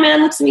 Now a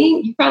man looks at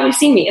me, you've probably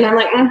seen me. And I'm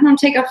like,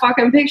 take a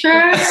fucking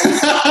picture.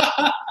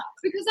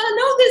 Because I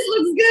know this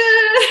looks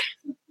good.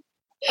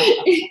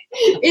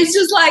 It's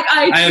just like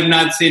I have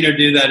not seen her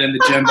do that in the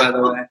gym, by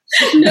the way.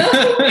 No,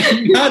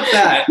 not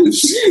that.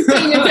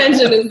 Paying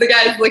attention as the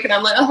guy's looking,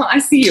 I'm like, oh, I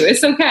see you.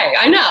 It's okay.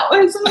 I know.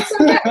 It's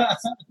okay.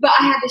 But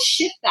I had to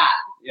shift that.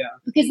 Yeah.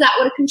 Because that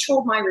would have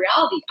controlled my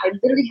reality. I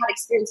literally had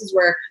experiences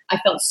where I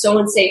felt so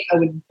unsafe, I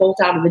would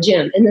bolt out of the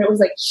gym. And then it was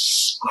like,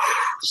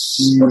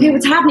 okay,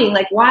 what's happening?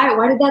 Like, why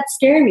did that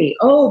scare me?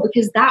 Oh,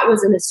 because that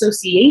was an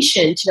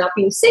association to not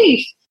being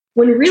safe.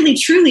 When really,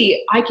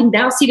 truly, I can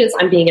now see it as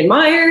I'm being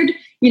admired,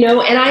 and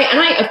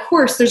I, of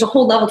course, there's a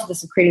whole level to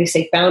this of creating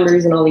safe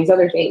boundaries and all these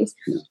other things,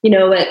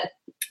 but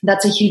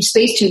that's a huge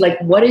space to like,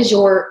 what is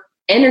your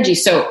energy?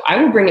 So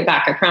I will bring it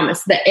back. I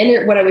promise.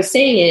 What I was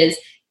saying is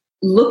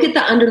look at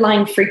the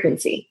underlying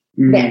frequency,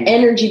 the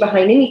energy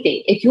behind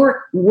anything. If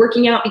you're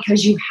working out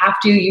because you have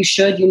to, you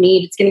should, you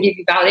need, it's going to give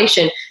you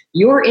validation.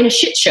 You're in a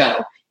shit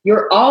show.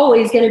 You're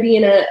always going to be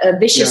in a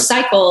vicious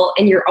cycle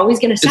and you're always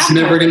going to sabotage. It's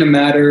never going to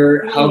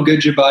matter how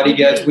good your body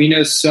gets. We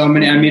know so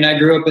many. I mean, I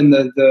grew up in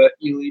the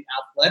elite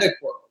athletic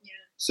world. Yeah.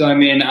 So, I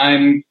mean,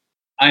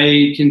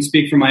 I can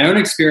speak from my own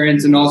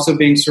experience and also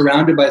being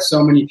surrounded by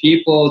so many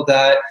people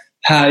that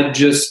had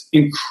just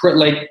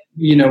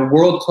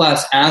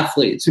world-class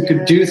athletes who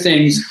could do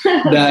things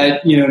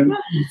that,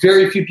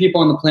 very few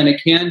people on the planet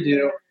can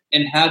do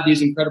and had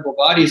these incredible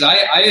bodies.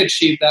 I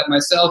achieved that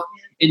myself.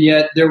 And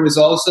yet there was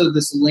also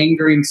this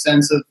lingering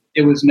sense of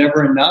it was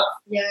never enough.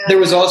 Yeah. There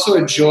was also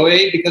a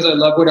joy because I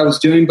love what I was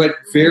doing, but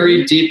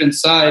very deep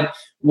inside,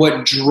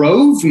 what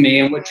drove me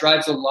and what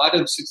drives a lot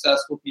of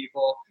successful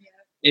people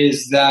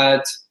is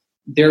that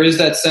there is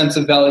that sense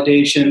of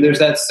validation. There's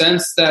that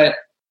sense that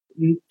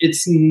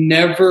it's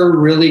never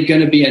really going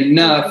to be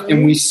enough.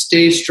 And we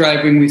stay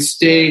striving. We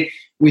stay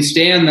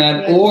on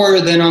that. Yeah. Or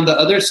then on the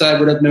other side,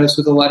 what I've noticed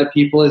with a lot of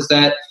people is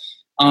that,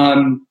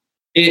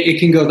 it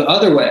can go the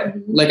other way.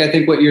 Like I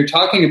think what you're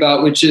talking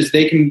about, which is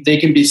they can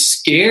be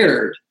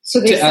scared. So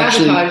they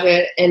sabotage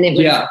it and it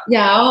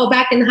was,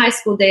 back in the high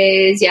school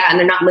days, and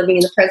they're not living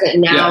in the present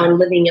and now and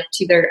living up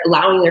to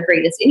allowing their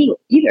greatness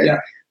either. Yeah.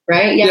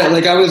 Right? Yeah.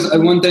 Like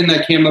one thing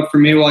that came up for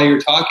me while you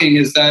were talking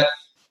is that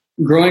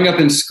growing up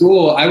in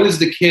school, I was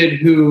the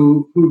kid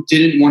who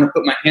didn't want to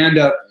put my hand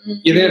up,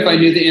 even if I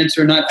knew the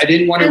answer or not. I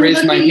didn't want to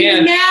raise my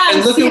hand.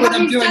 And look at what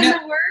I'm doing now.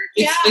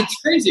 It's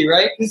crazy,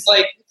 right? It's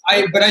like,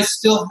 but I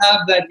still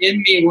have that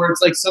in me where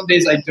it's like some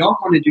days I don't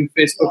want to do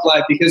Facebook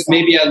Live because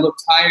maybe I look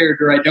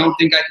tired or I don't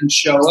think I can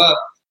show up.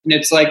 And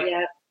it's like,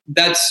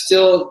 that's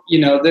still,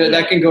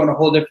 that can go in a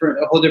whole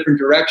different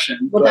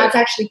direction. Well, that's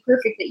actually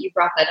perfect that you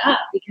brought that up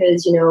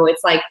because,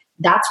 it's like,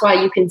 that's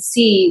why you can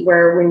see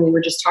where when we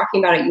were just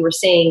talking about it, you were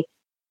saying,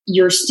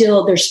 there's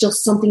still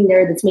something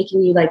there that's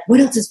making you like, what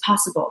else is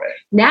possible? Right.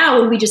 Now,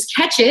 when we just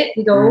catch it,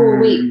 we go, oh,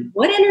 wait,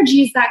 what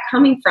energy is that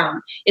coming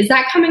from? Is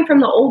that coming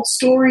from the old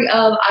story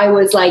of I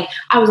was an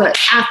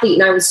athlete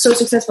and I was so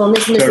successful in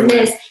this and this and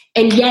this,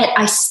 and yet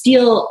I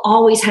still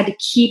always had to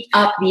keep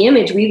up the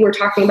image. We were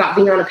talking about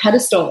being on a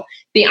pedestal.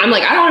 I'm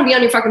like, I don't want to be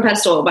on your fucking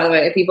pedestal, by the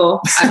way,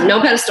 people. I have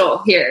no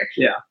pedestal here.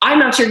 Yeah. I'm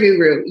not your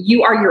guru.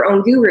 You are your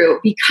own guru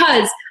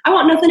because I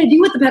want nothing to do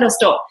with the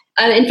pedestal.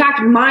 In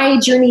fact, my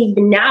journey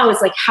even now is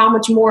like, how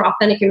much more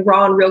authentic and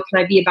raw and real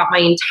can I be about my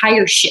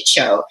entire shit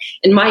show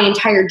and my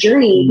entire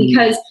journey?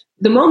 Because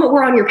the moment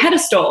we're on your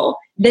pedestal,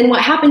 then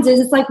what happens is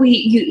it's like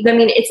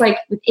it's like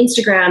with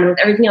Instagram and with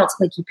everything else,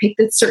 like you pick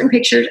the certain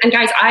pictures. And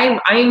guys,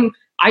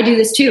 I do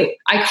this too.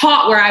 I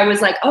caught where I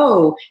was like,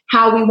 oh,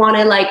 how we want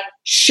to like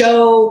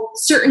show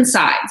certain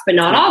sides, but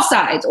not all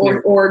sides,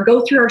 or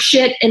go through our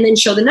shit and then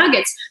show the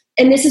nuggets.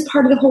 And this is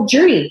part of the whole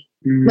journey.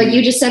 Like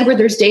you just said, where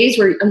there's days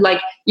where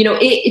like, you know,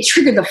 it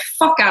triggered the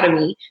fuck out of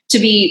me to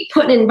be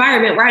put in an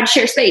environment where I had to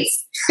share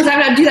space, because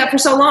I've had to do that for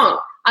so long.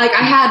 Like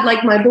I had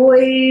like my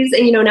boys,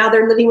 and, you know, now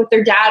they're living with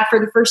their dad for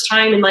the first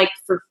time in like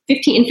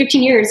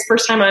 15 years,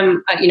 first time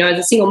I'm, you know, as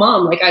a single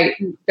mom, like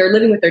they're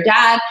living with their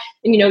dad.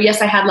 And, you know,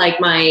 yes, I had like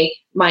my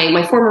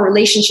former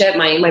relationship,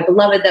 my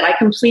beloved that I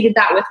completed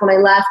that with when I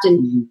left,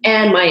 and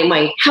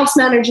my house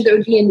manager that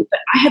would be in, but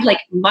I had like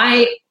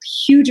my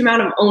huge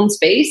amount of own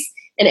space.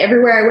 And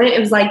everywhere I went, it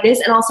was like this.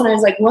 And all of a sudden I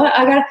was like, what?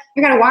 I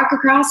gotta walk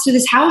across to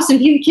this house and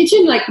be in the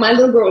kitchen. Like my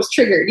little girl was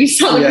triggered. You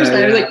saw the first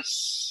time. I was like,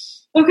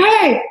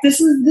 okay, this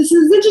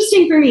is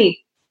interesting for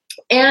me.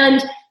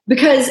 And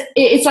because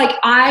it's like,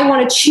 I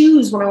want to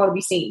choose when I want to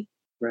be seen.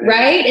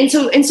 Right. And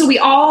so we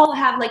all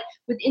have, like,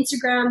 with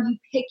Instagram, you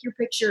pick your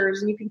pictures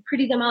and you can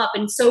pretty them up.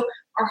 And so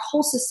our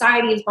whole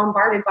society is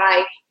bombarded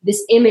by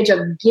this image of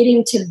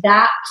getting to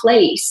that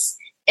place.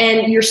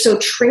 And you're so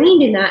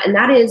trained in that. And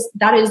that is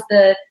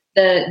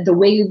the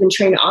way you've been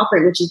trained to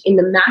operate, which is in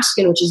the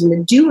masculine, which is in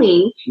the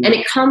doing. And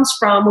it comes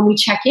from when we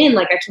check in,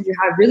 like I told you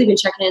how I've really been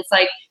checking in. It's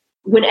like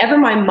whenever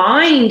my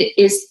mind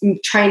is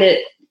trying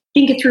to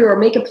think it through or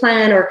make a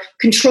plan or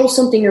control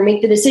something or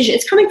make the decision,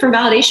 it's coming from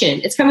validation.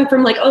 It's coming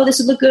from like, oh, this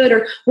would look good,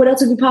 or what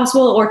else would be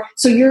possible? Or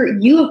so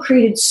you have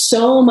created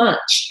so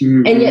much,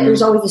 and yet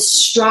there's always a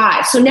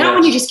strive. So now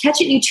when you just catch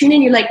it and you tune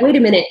in, you're like, wait a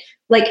minute.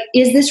 Like,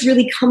 is this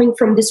really coming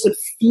from this would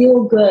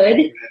feel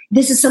good?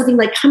 This is something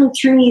like coming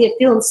through me that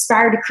feel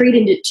inspired to create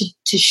and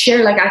to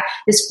share. Like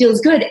this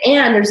feels good.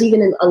 And there's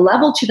even a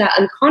level to that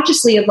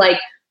unconsciously of like,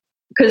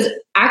 because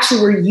actually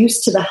we're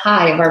used to the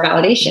high of our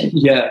validation.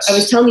 Yes. I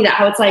was telling you that,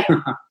 how it's like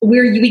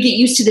we get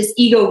used to this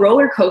ego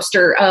roller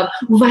coaster of,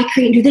 well, if I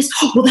create and do this,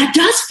 well, that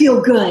does feel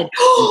good.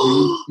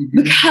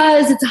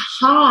 Because it's a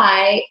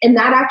high, and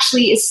that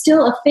actually is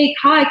still a fake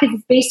high because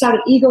it's based out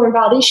of ego and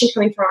validation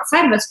coming from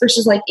outside of us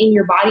versus like in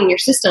your body and your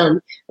system,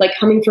 like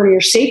coming from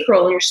your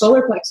sacral and your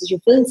solar plexus,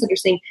 your feeling center,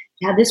 saying,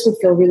 yeah, this would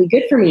feel really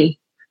good for me.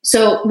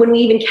 So when we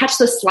even catch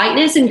the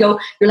slightness and go,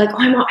 you're like,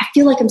 oh, I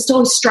feel like I'm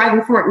still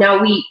striving for it.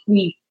 Now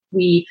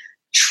we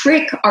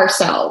trick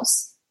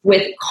ourselves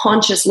with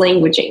conscious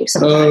languaging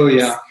sometimes. Oh,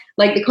 yeah.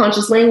 Like the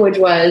conscious language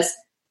was,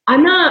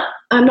 I'm not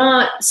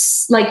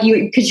like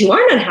you, because you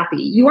aren't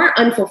unhappy. You aren't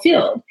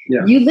unfulfilled.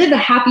 Yeah. You live a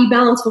happy,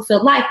 balanced,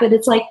 fulfilled life, but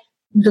it's like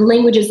the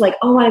language is like,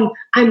 oh,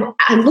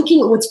 I'm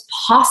looking at what's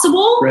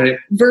possible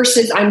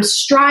versus I'm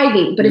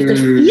striving. But if the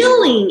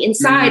feeling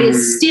inside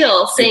is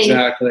still saying,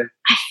 I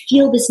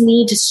feel this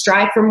need to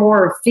strive for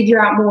more, or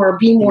figure out more, or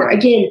be more,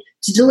 again,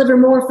 to deliver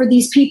more for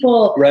these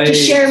people, to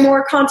share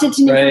more content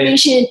and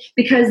information,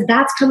 because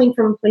that's coming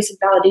from a place of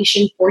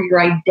validation for your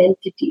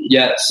identity.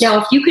 Yes.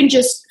 Now, if you can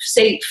just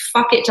say,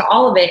 fuck it to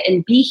all of it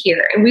and be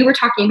here. And we were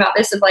talking about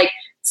this of like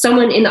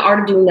someone in the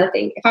art of doing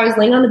nothing. If I was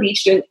laying on the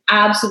beach doing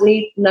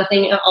absolutely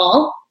nothing at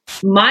all,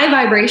 my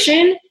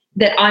vibration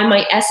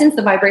my essence,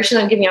 the vibration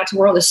I'm giving out to the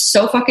world is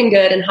so fucking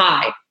good and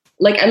high.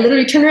 Like I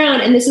literally turn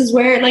around, and this is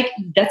where, like,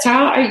 that's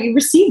how you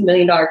receive $1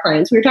 million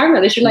clients. We were talking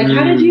about this. You're like,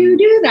 how did you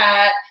do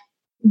that?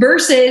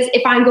 Versus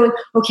if I'm going,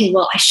 okay,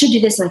 well, I should do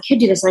this and I could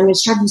do this and I'm going to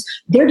strive this.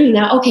 They're doing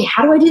that. Okay,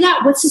 how do I do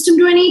that? What system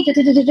do I need?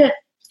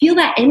 Feel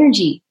that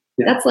energy.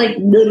 Yeah. That's like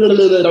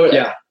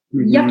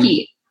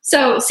yucky.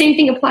 So same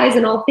thing applies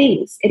in all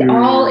things. It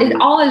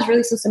all is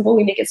really so simple.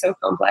 We make it so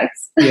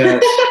complex.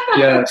 Yes.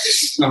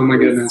 Yes. Oh my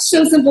goodness.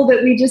 So simple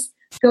that we just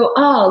go,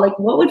 oh, like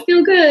what would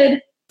feel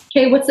good?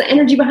 Okay, what's the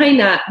energy behind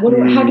that?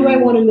 How do I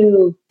want to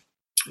move?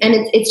 And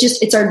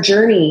it's our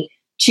journey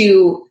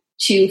to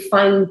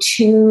fine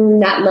tune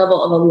that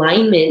level of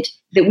alignment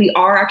that we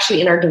are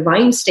actually in our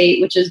divine state,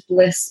 which is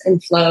bliss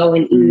and flow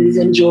and ease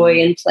and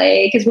joy and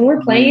play. Because when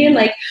we're playing,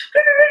 like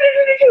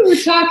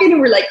we're talking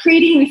and we're like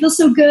creating, we feel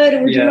so good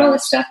and we're doing all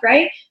this stuff,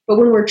 right? But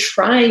when we're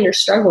trying or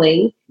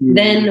struggling,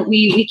 then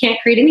we can't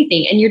create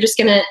anything. And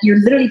you're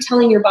literally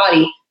telling your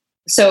body.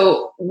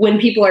 So when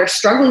people are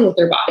struggling with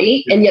their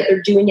body and yet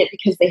they're doing it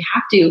because they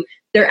have to,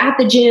 they're at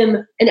the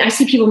gym and I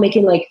see people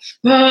making like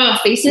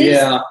faces.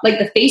 Yeah. Like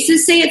the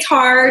faces say it's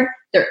hard.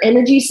 Their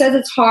energy says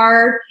it's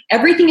hard.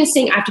 Everything is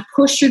saying I have to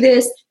push through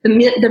this.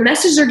 The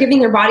message they're giving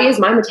their body is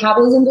my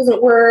metabolism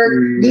doesn't work.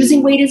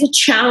 Losing weight is a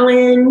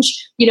challenge.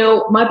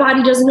 My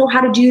body doesn't know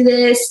how to do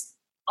this.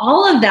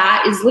 All of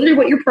that is literally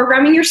what you're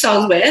programming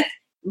yourselves with.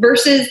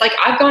 Versus like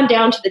I've gone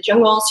down to the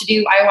jungles to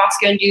do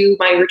ayahuasca and do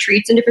my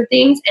retreats and different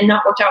things and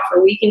not worked out for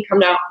a week and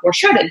come out more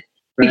shredded.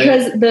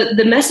 Because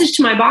the message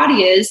to my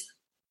body is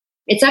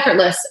it's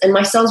effortless and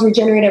my cells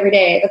regenerate every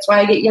day. That's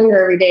why I get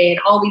younger every day and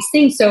all these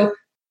things. So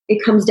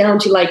it comes down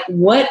to like,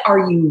 what are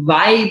you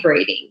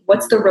vibrating?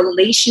 What's the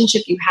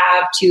relationship you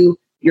have to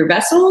your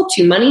vessel,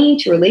 to money,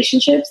 to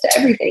relationships, to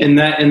everything? And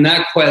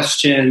that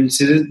question,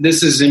 so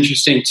this is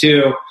interesting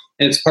too.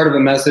 And it's part of a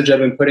message I've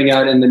been putting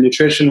out in the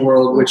nutrition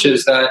world, which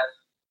is that,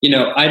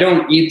 I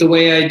don't eat the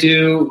way I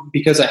do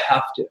because I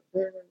have to.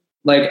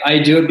 Like I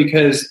do it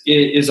because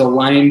it is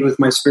aligned with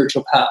my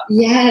spiritual path.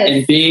 Yes.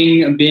 And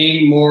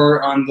being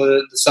more on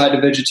the side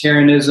of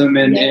vegetarianism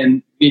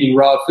and eating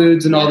raw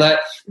foods and all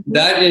that,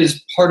 that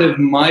is part of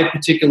my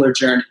particular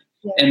journey.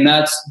 Yeah. And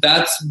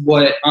that's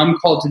what I'm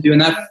called to do.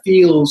 And that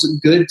feels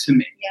good to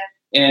me.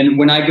 Yeah. And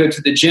when I go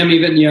to the gym,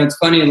 even, it's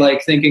funny,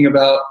 like thinking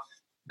about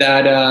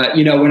that,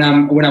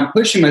 when I'm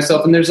pushing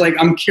myself, and there's like,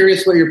 I'm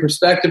curious what your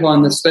perspective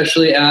on this,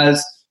 especially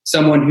as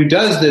someone who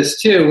does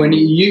this too, when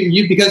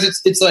you because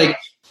it's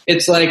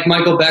like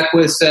Michael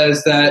Beckwith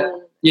says that,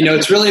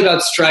 it's really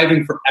about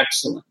striving for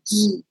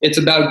excellence. It's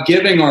about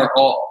giving our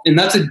all. And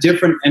that's a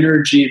different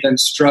energy than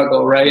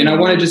struggle, right? And I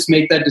want to just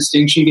make that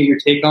distinction, get your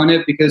take on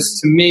it, because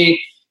to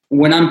me,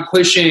 when I'm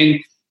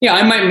pushing,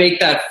 I might make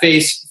that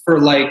face for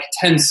like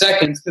 10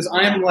 seconds because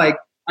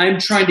I'm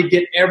trying to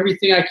get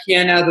everything I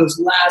can out of those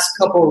last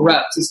couple of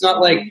reps. It's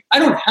not like I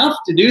don't have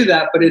to do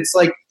that, but it's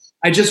like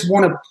I just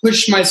want to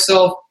push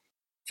myself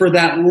for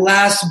that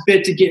last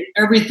bit to get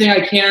everything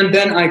I can.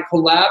 Then I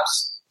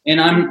collapse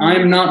and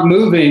I'm not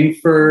moving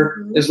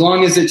for as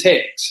long as it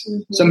takes.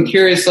 So I'm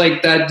curious,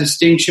 like that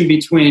distinction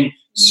between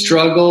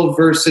struggle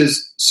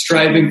versus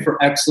striving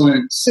for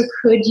excellence. So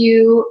could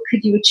you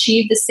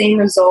achieve the same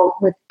result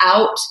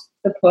without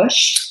the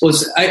push? Well,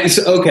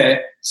 okay.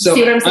 So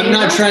I'm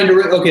not trying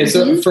to.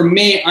 So for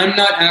me, I'm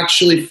not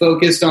actually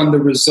focused on the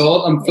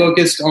result. I'm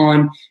focused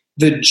on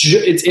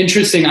it's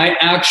interesting. I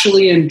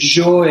actually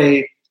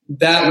enjoy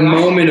that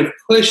moment of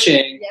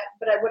pushing. Yeah,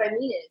 but what I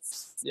mean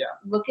is,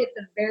 look at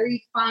the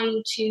very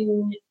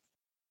fine-tuned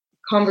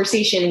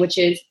conversation, which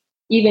is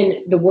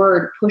even the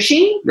word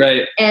pushing,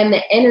 right? And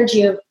the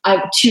energy of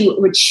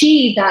to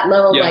achieve that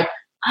level of like,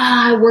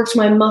 I worked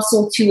my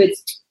muscle to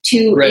its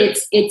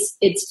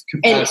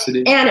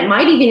capacity. And it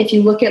might even, if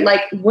you look at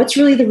like what's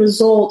really the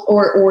result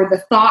or the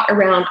thought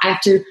around, I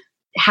have to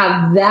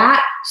have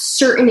that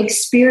certain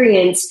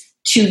experience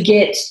to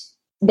get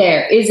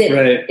there. Is it,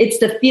 it's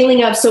the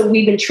feeling of, so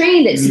we've been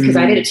trained this because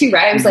I did it too,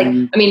 right? I was like,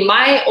 I mean,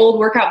 my old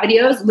workout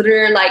videos,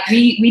 literally like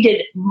we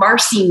did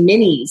Marci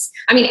minis.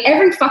 I mean,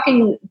 every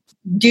fucking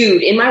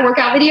dude in my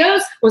workout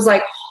videos was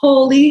like,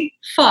 holy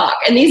fuck.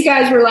 And these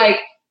guys were like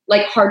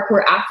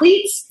hardcore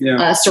athletes,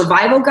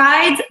 survival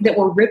guides that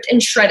were ripped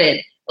and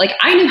shredded. Like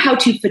I knew how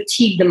to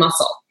fatigue the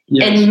muscle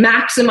and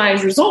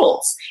maximize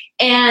results.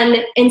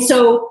 And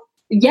so,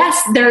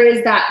 yes, there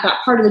is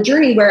that part of the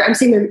journey where I'm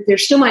saying there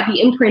still might be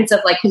imprints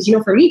of like, because,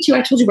 for me too,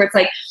 I told you where it's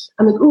like,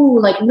 I'm like, ooh,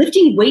 like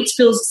lifting weights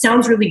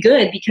sounds really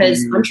good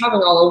because I'm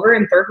traveling all over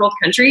in third world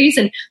countries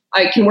and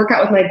I can work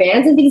out with my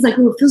bands and things like,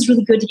 ooh, it feels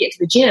really good to get to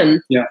the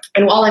gym. Yeah.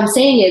 And all I'm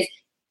saying is,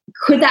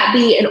 could that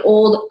be an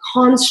old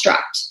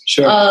construct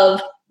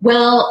of,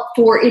 well,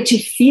 for it to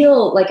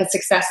feel like a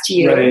success to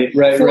you,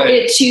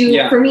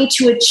 for me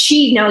to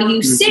achieve. Now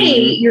you say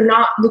you're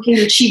not looking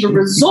to achieve a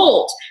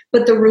result,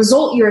 but the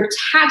result you're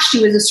attached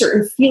to is a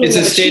certain feeling. It's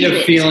a state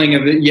of feeling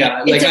of it.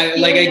 Yeah. Like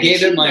I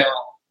gave it my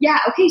all. Yeah.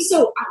 Okay.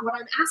 So what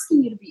I'm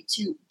asking you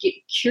to get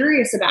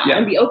curious about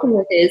and be open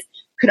with is,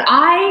 could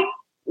I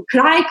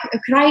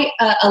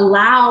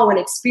allow an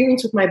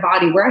experience with my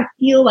body where I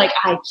feel like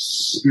I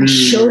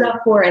showed up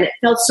for it and it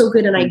felt so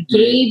good and I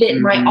gave it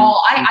my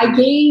all. I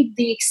gave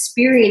the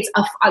experience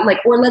of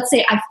or let's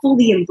say I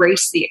fully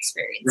embraced the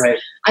experience. Right.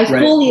 I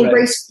fully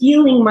embraced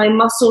feeling my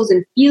muscles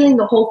and feeling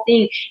the whole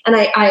thing. And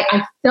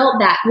I felt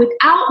that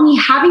without me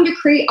having to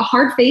create a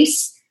hard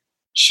face.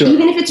 Sure.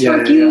 Even if it's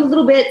for a few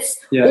little bits,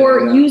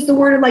 use the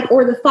word of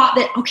or the thought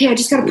that, okay, I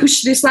just got to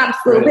push this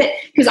last little bit.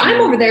 Because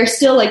I'm over there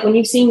still, like when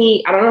you see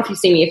me, I don't know if you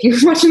see me, if you're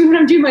watching when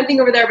I'm doing my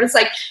thing over there, but it's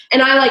like,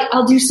 and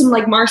I'll do some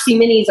like Marci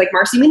minis. Like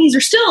Marci minis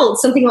are still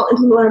something I'll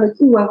implement. I'm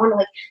like, ooh, I want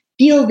to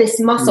feel this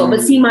muscle. But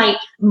see, my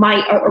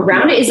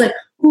around it is like,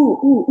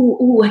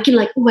 ooh, I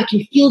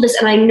can feel this.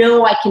 And I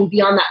know I can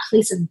be on that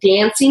place of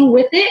dancing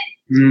with it.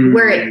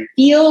 Where it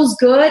feels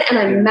good and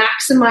I'm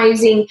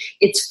maximizing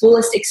its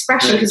fullest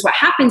expression. Because what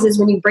happens is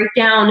when you break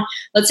down,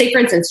 let's say, for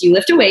instance, you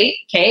lift a weight,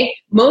 okay?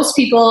 Most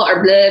people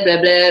are blah,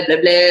 blah, blah,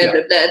 blah, blah,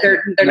 blah, blah.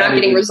 They're not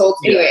getting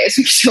results anyways.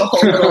 We can do a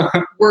whole little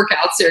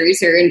workout series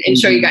here and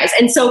show you guys.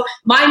 And so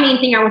my main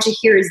thing I want you to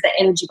hear is the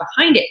energy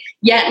behind it.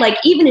 Yet,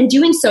 even in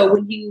doing so,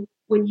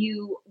 when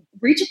you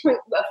reach a point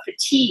of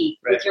fatigue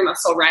with your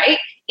muscle, right,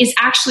 is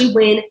actually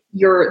when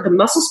the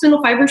muscle spindle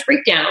fibers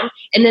break down,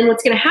 and then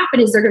what's going to happen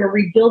is they're going to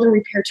rebuild and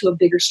repair to a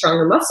bigger,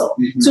 stronger muscle.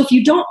 So if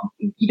you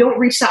don't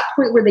reach that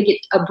point where they get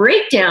a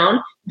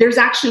breakdown, there's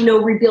actually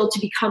no rebuild to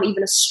become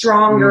even a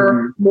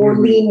stronger, more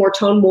lean, more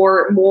toned,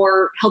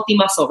 more healthy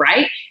muscle,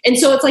 right? And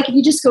so it's like if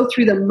you just go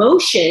through the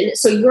motion,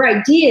 so your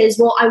idea is,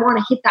 well, I want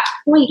to hit that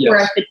point where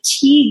I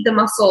fatigue the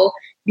muscle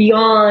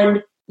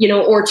beyond,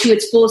 or to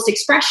its fullest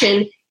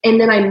expression, and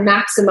then I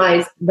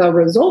maximize the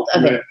result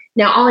of it.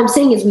 Now, all I'm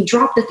saying is we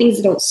drop the things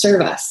that don't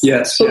serve us.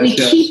 But we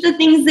keep the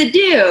things that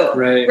do.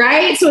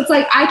 Right? So it's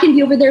like I can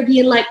be over there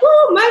being like,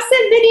 oh, my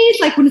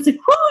minis, like when it's like,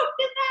 oh, I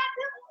did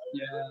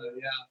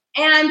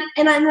that.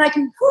 And then I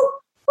can,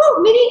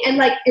 mini,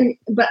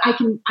 but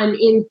I'm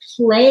in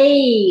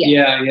play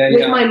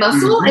with my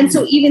muscle. Mm-hmm. And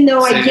so even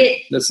though Same. I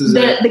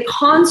get the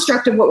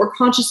construct of what we're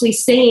consciously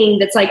saying,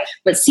 that's like,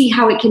 but see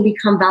how it can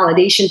become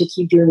validation to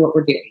keep doing what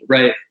we're doing.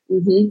 Right.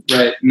 Mm-hmm.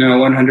 Right. No,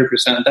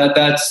 100%.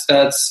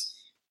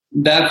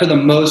 That for the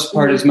most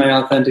part is my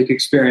authentic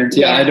experience.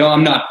 Yeah.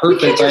 I'm not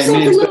perfect. You catch yourself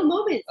in little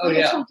moments.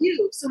 I told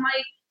you. So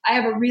I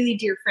have a really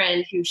dear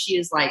friend who she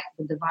is like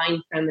the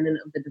divine feminine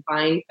of the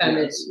divine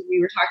feminine. Yes. We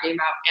were talking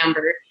about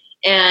Amber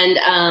and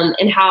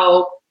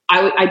how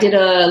I did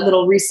a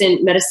little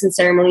recent medicine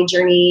ceremony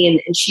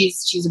journey, and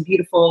she's a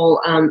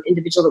beautiful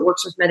individual that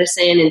works with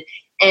medicine,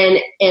 and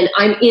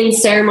I'm in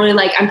ceremony,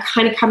 like I'm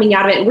kind of coming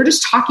out of it, and we're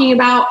just talking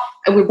about,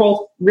 we're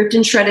both ripped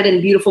and shredded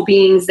and beautiful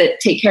beings that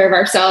take care of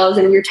ourselves,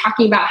 and we were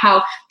talking about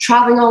how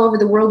traveling all over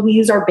the world, we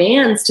use our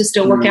bands to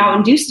still work out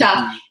and do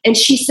stuff. And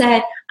she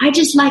said, I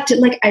just like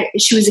to,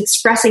 she was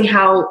expressing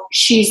how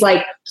she's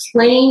like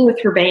playing with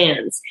her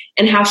bands,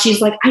 and how she's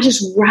like, I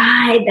just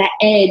ride that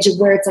edge of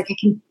where it's like I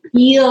can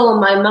feel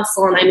my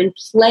muscle and I'm in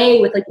play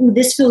with like, ooh,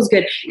 this feels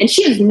good. And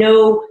she has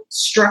no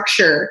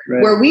structure,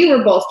 where we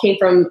were both came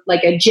from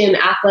like a gym,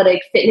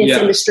 athletic fitness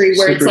industry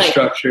where it's like,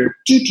 structure.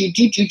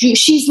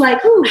 She's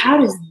like, ooh, how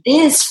does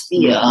this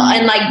feel?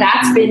 And like,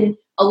 that's been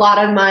a lot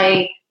of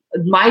my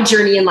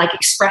journey in like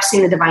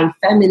expressing the divine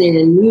feminine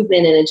and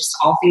movement and just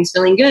all things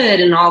feeling good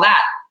and all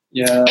that.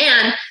 Yeah.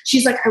 And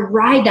she's like, I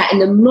ride that.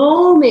 And the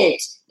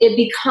moment it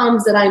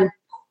becomes that I'm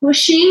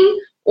pushing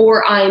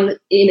or I'm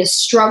in a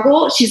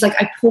struggle, she's like,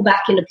 I pull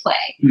back into play.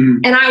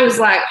 And I was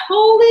like,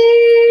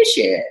 holy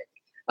shit.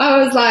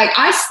 I was like,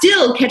 I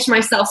still catch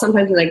myself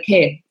sometimes like,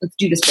 hey, let's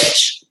do this,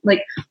 bitch.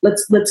 Like,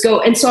 let's go.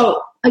 And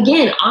so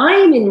again,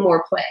 I'm in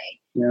more play.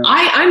 Yeah.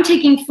 I'm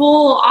taking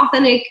full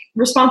authentic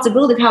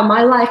responsibility of how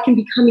my life can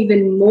become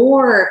even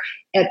more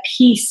at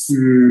peace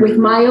with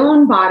my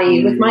own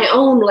body, with my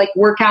own like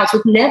workouts,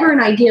 with never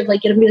an idea of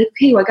like, it'll be like,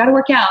 okay, well, I got to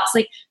work out. It's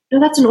like, no,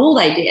 that's an old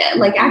idea.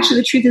 Like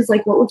actually the truth is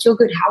like, what would feel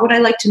good? How would I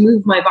like to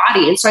move my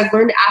body? And so I've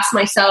learned to ask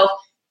myself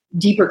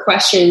deeper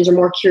questions or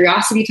more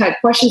curiosity type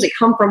questions that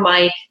come from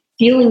my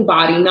feeling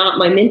body, not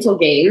my mental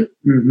game,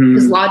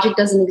 because logic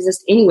doesn't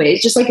exist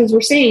anyways. Just like as we're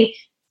saying,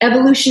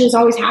 evolution is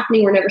always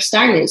happening. We're never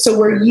stagnant. So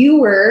where you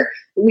were,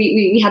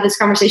 we had this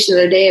conversation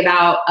the other day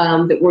about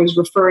that was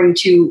referring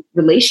to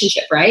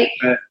relationship, right?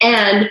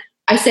 And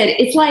I said,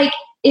 it's like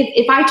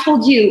if I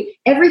told you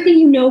everything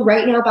you know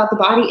right now about the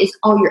body is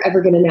all you're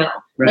ever going to know.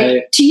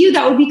 Like, to you,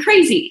 that would be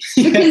crazy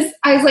because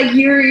I was like,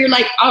 you're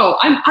like, oh,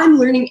 I'm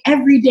learning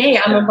every day.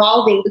 I'm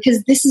evolving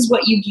because this is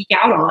what you geek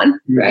out on,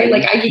 right?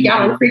 Like I geek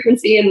out on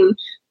frequency and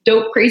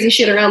dope, crazy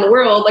shit around the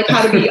world, like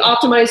how to be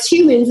optimized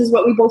humans is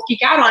what we both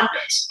geek out on.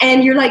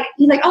 And you're like,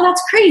 oh,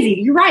 that's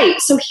crazy. You're right.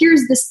 So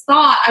here's this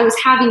thought I was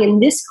having in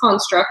this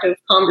construct of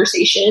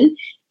conversation.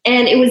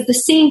 And it was the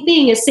same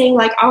thing as saying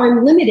like, oh,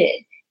 I'm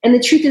limited. And the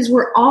truth is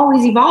we're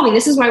always evolving.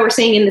 This is why we're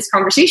saying in this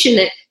conversation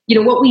that,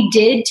 what we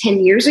did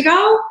 10 years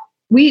ago,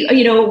 we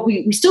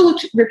still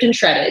looked ripped and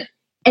shredded.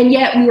 And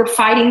yet we were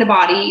fighting the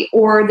body,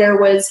 or there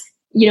was,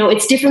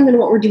 it's different than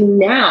what we're doing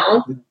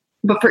now.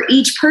 But for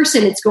each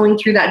person, it's going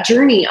through that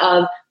journey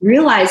of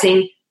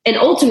realizing, and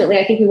ultimately,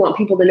 I think we want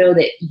people to know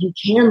that you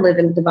can live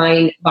in a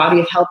divine body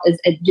of health.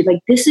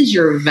 Like this is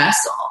your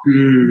vessel.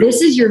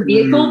 This is your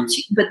vehicle,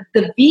 but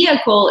the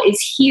vehicle is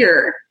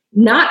here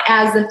not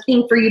as the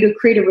thing for you to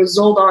create a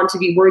result on to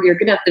be worthy or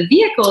good enough. The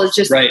vehicle is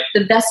just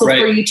the vessel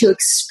for you to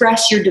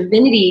express your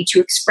divinity,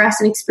 to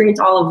express and experience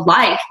all of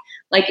life.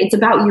 Like it's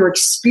about your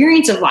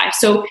experience of life.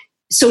 So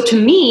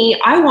to me,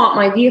 I want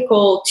my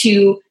vehicle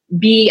to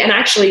be, and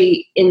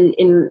actually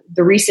in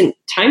the recent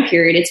time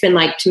period, it's been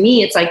like, to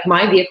me, it's like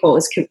my vehicle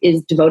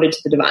is devoted to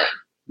the divine.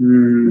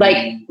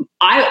 Like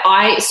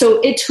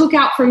so it took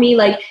out for me,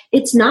 like,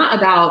 it's not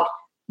about,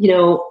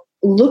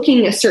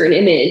 looking a certain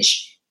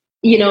image,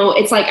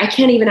 it's like, I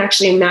can't even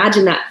actually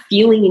imagine that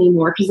feeling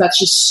anymore. Cause that's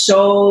just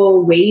so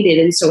weighted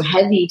and so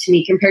heavy to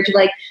me compared to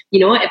like,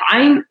 what,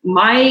 if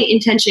my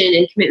intention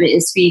and commitment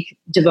is to be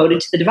devoted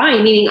to the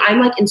divine, meaning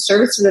I'm like in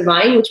service to the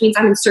divine, which means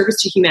I'm in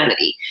service to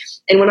humanity.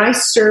 And when I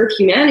serve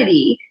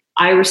humanity,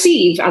 I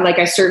receive.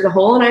 I serve the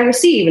whole and I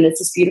receive. And it's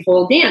this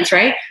beautiful dance,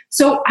 right?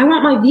 So I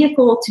want my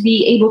vehicle to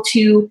be able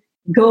to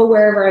go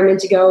wherever I'm meant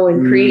to go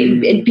and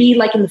create and be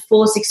like in the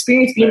fullest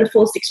experience, be in the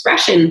fullest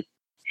expression.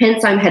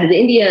 Hence, I'm headed to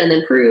India and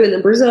then Peru and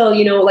then Brazil,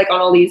 like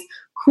on all these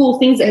cool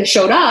things that have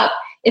showed up.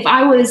 If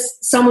I was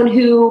someone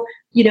who,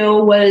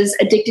 was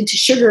addicted to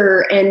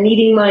sugar and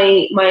needing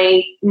my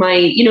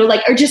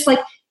or just like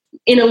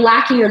in a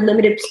lacking or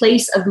limited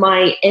place of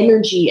my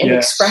energy and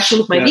expression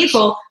with my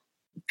vehicle,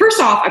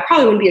 first off, I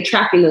probably wouldn't be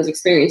attracting those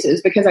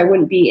experiences because I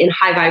wouldn't be in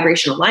high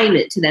vibration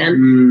alignment to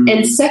them.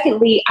 And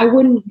secondly, I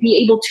wouldn't be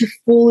able to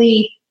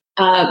fully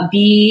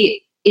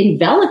be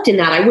enveloped in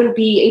that. I wouldn't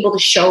be able to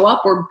show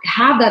up or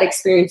have that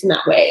experience in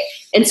that way.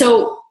 And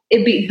so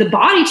the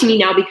body to me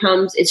now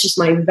becomes, it's just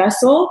my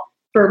vessel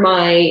for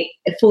my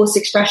fullest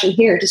expression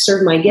here to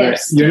serve my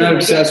gifts. You're not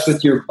obsessed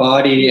with your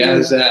body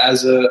as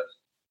a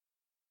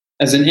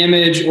as an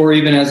image or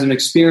even as an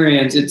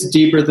experience. It's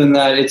deeper than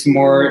that. It's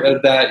more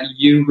of that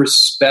you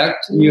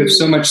respect. You have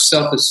so much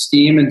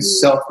self-esteem and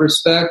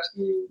self-respect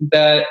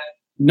that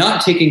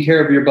not taking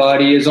care of your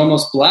body is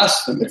almost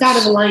blasphemous. It's out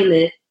of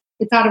alignment.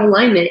 It's out of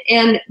alignment.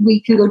 And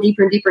we can go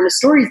deeper and deeper into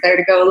stories there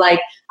to go like,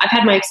 I've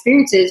had my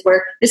experiences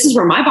where this is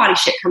where my body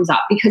shit comes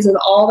out because of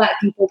all that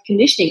deep old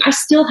conditioning. I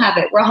still have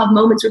it where I'll have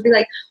moments where it'll be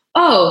like,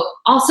 oh,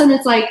 all of a sudden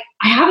it's like,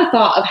 I have a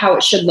thought of how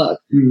it should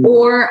look.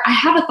 Or I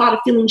have a thought of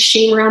feeling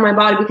shame around my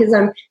body because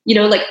I'm,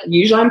 like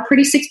usually I'm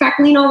pretty six pack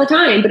lean all the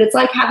time, but it's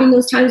like having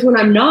those times when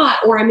I'm not,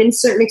 or I'm in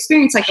certain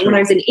experience. Like when I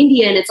was in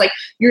India and it's like,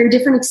 you're in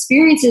different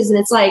experiences and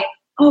it's like,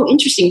 oh,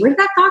 interesting. Where did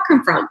that thought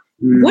come from?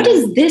 What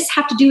does this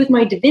have to do with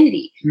my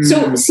divinity?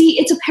 So see,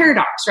 it's a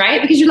paradox,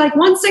 right? Because you're like,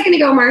 1 second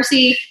ago,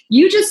 Marci,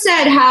 you just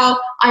said how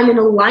I'm in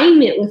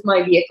alignment with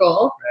my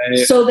vehicle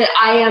so that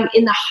I am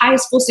in the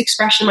highest full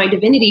expression of my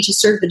divinity to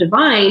serve the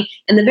divine.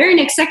 And the very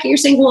next second you're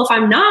saying, well, if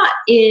I'm not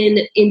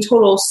in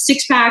total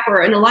six pack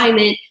or in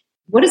alignment,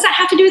 what does that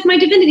have to do with my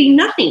divinity?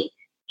 Nothing.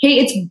 Okay.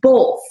 It's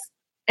both.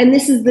 And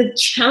this is the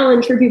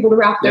challenge for people to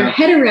wrap their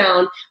head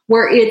around,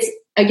 where it's,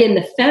 again,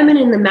 the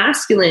feminine and the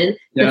masculine.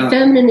 The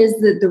feminine is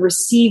the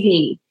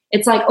receiving.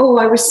 It's like, oh,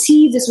 I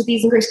receive this with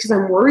ease and grace because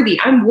I'm worthy.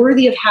 I'm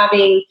worthy of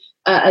having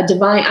a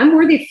divine, I'm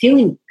worthy of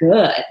feeling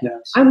good.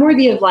 Yes. I'm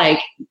worthy of like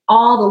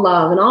all the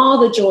love and all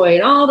the joy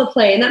and all the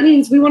play. And that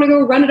means we want to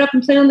go run it up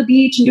and play on the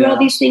beach and do all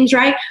these things,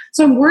 right?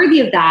 So I'm worthy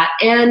of that.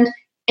 And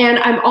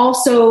I'm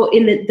also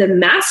in the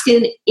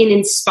masculine in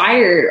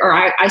inspired, or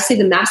I say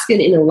the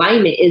masculine in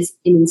alignment is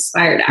in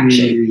inspired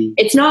action.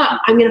 It's not,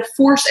 I'm going to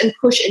force and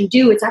push and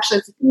do. It's actually,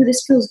 it's like, ooh,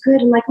 this feels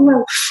good. And like,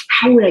 oh,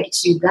 how would I get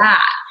to do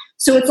that?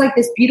 So it's like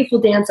this beautiful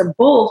dance of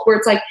both, where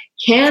it's like,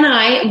 can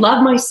I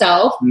love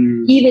myself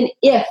even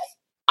if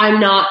I'm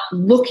not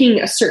looking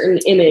a certain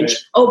image?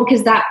 Oh,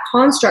 because that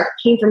construct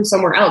came from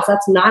somewhere else.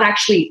 That's not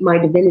actually my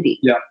divinity.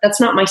 That's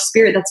not my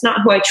spirit. That's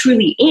not who I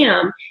truly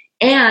am.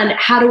 And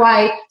how do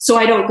so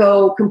I don't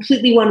go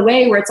completely one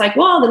way where it's like,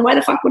 well, then why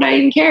the fuck would I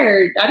even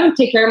care? I don't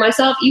take care of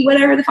myself, eat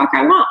whatever the fuck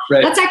I want.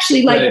 That's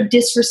actually like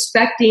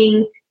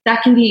disrespecting.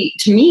 That can be,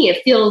 to me,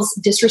 it feels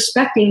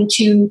disrespecting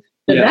to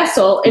the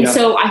vessel. And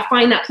so I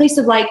find that place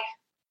of like,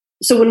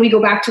 so when we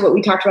go back to what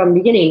we talked about in the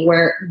beginning,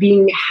 where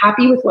being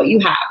happy with what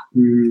you have,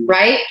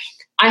 right?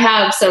 I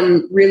have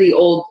some really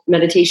old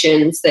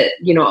meditations that,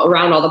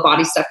 around all the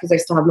body stuff, because I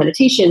still have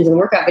meditations and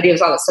workout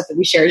videos, all that stuff that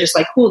we share, just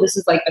like, cool, this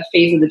is like a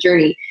phase of the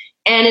journey.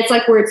 And it's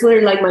like where it's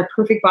literally like my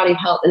perfect body of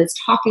health, and it's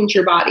talking to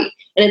your body,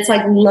 and it's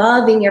like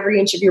loving every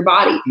inch of your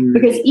body.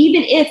 Because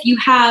even if you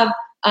have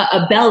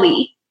a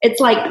belly, it's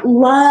like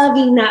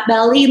loving that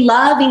belly,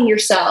 loving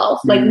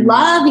yourself, like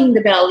loving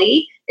the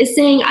belly is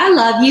saying, I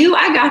love you.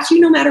 I got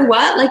you no matter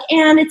what. Like,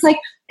 and it's like,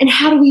 and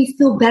how do we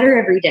feel better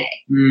every day?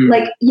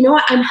 Like, you know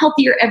what? I'm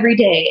healthier every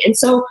day. And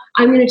so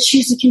I'm going to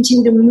choose to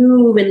continue to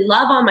move and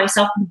love on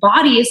myself. The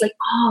body is like,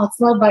 oh, it's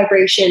love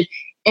vibration.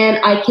 And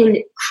I can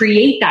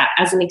create that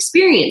as an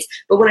experience.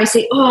 But when I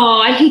say, oh,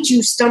 I hate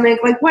you, stomach,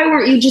 like, why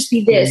won't you just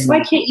be this?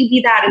 Why can't you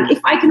be that? And if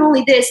I can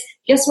only this,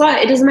 guess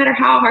what? It doesn't matter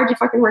how hard you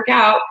fucking work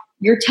out.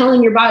 You're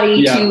telling your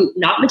body to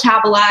not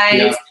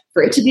metabolize,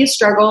 for it to be a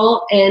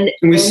struggle. And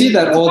we see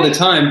that all the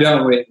time,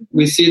 don't we?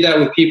 We see that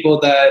with people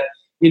that,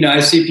 I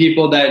see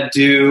people that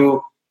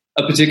do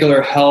a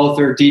particular health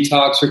or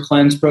detox or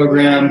cleanse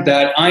program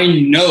that I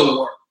know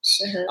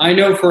works. I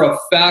know for a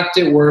fact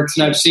it works.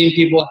 And I've seen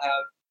people have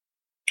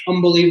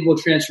unbelievable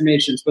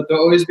transformations, but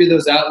there'll always be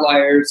those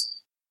outliers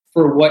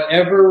for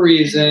whatever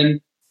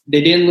reason.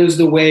 They didn't lose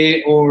the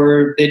weight,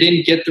 or they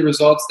didn't get the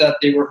results that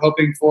they were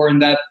hoping for,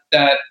 and that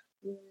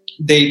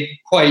they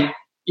quite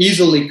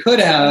easily could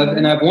have.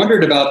 And I've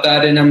wondered about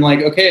that, and I'm like,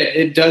 okay,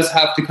 it does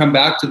have to come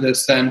back to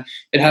this then.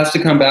 It has to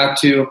come back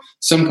to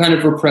some kind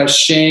of repressed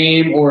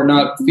shame, or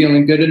not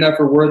feeling good enough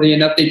or worthy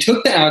enough. They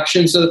took the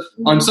action, so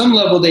on some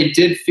level they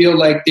did feel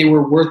like they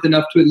were worth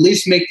enough to at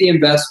least make the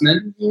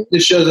investment.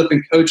 This shows up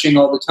in coaching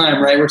all the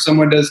time, right? Where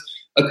someone does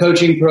a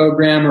coaching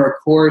program or a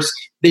course,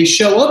 they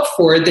show up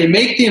for it, they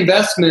make the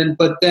investment,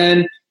 but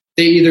then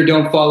they either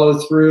don't follow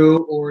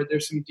through, or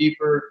there's some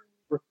deeper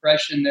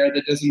repression there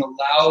that doesn't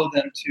allow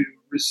them to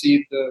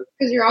receive the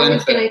because you're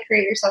always going to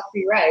create yourself to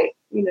be right,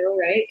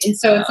 right? And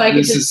so it's like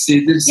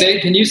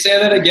can you say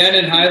that again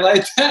and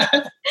highlight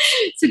that?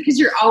 So because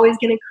you're always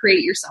going to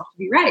create yourself to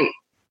be right,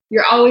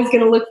 you're always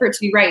going to look for it to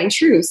be right and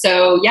true.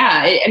 So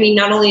I mean,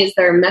 not only is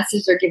there a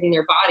message they're giving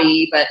their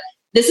body, but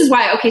this is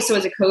why, so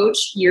as a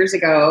coach years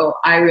ago,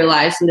 I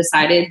realized and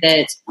decided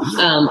that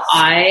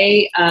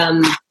I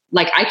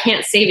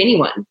can't save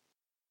anyone.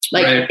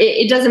 Like,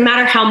 it doesn't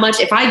matter how much,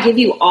 if I give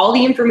you all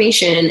the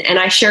information and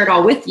I share it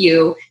all with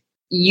you,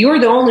 you're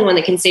the only one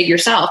that can save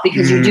yourself,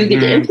 because you do get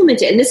to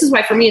implement it. And this is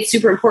why for me, it's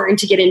super important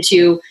to get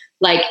into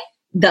like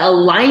the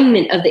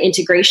alignment of the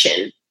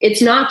integration.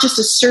 It's not just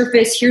a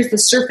surface, here's the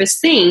surface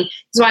thing.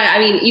 That's why, I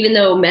mean, even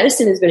though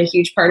medicine has been a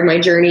huge part of my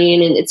journey,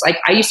 and it's like,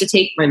 I used to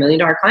take my $1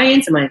 million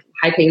clients and my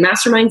high paying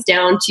masterminds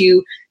down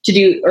to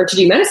do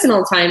medicine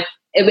all the time,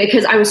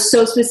 because I was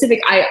so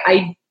specific.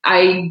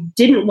 I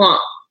didn't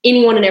want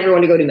anyone and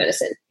everyone to go do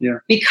medicine. Yeah.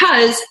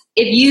 Because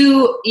if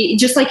you,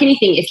 just like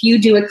anything, if you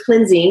do a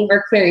cleansing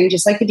or clearing,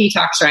 just like the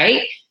detox,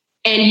 right?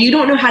 And you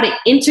don't know how to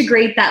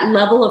integrate that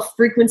level of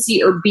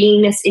frequency or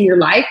beingness in your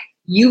life,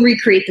 you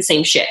recreate the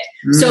same shit.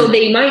 So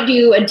they might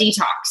do a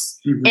detox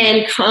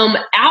and come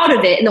out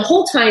of it and the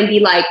whole time be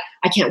like,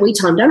 I can't wait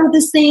till I'm done with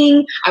this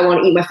thing. I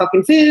want to eat my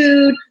fucking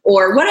food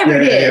or whatever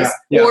it is.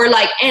 Or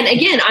like, and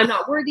again, I'm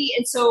not worthy.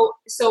 And so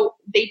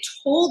they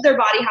told their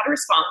body how to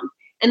respond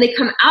and they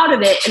come out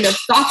of it and their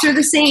thoughts are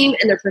the same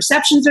and their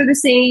perceptions are the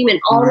same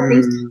and all the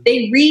things.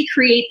 They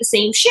recreate the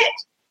same shit.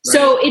 Right.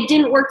 So it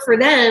didn't work for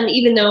them,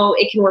 even though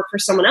it can work for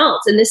someone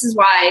else. And this is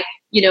why,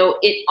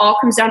 it all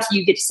comes down to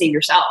you get to save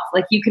yourself.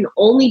 Like you can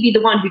only be the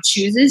one who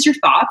chooses your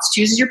thoughts,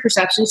 chooses your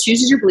perceptions,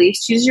 chooses your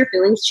beliefs, chooses your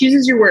feelings,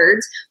 chooses your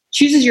words,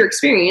 chooses your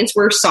experience.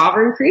 We're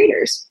sovereign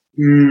creators.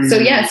 So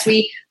yes,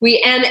 we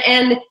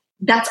and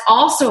that's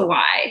also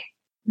why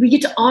we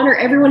get to honor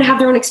everyone to have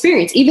their own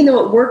experience. Even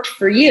though it worked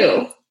for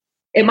you,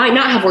 it might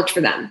not have worked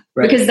for them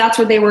because that's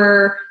where they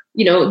were,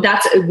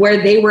 that's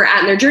where they were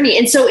at in their journey.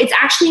 And so it's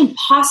actually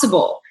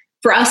impossible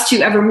for us to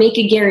ever make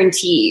a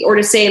guarantee or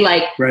to say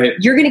like,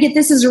 you're going to get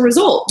this as a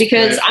result,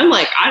 because I'm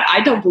like,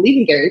 I don't believe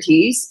in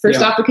guarantees first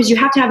off, because you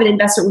have to have an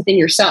investment within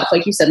yourself.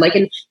 Like you said, like,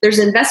 and there's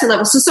an investment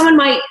level. So someone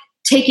might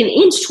take an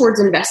inch towards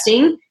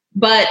investing,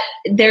 but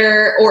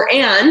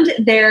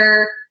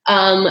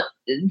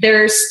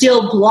there's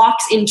still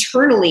blocks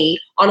internally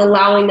on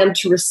allowing them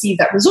to receive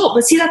that result.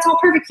 But see, that's all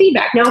perfect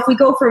feedback. Now, if we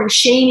go from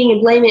shaming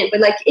and blaming it, but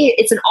like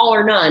it's an all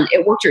or none,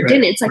 it worked or it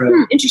didn't. It's like,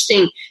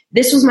 interesting.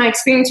 This was my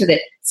experience with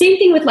it. Same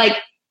thing with like,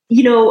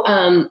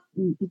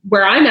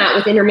 where I'm at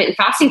with intermittent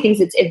fasting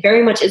things, it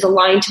very much is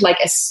aligned to like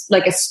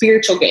a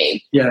spiritual game.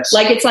 Yes.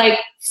 Like it's like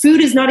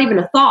food is not even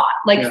a thought.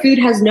 Like food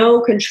has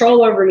no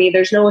control over me.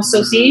 There's no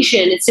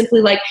association. It's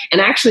simply like, and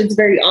actually it's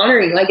very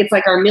honoring. Like it's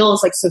like our meal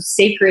is like so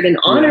sacred and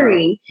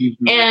honoring.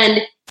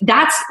 And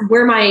that's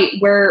where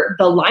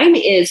the line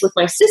is with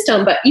my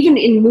system. But even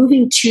in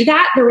moving to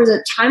that, there was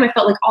a time I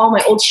felt like all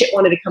my old shit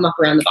wanted to come up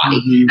around the body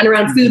and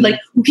around food. Like,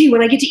 okay,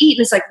 when I get to eat,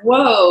 and it's like,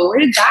 whoa, where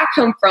did that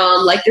come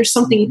from? Like there's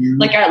something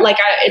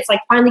it's like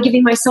finally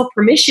giving myself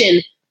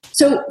permission.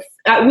 So,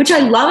 which I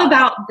love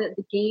about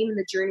the game and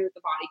the journey with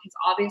the body, because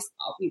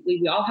obviously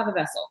we all have a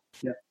vessel.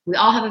 Yeah. We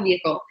all have a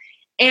vehicle.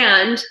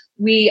 And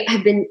we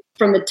have been,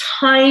 from the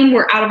time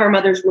we're out of our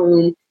mother's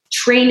womb,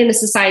 trained in a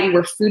society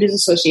where food is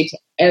associated to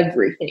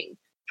everything,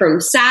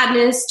 from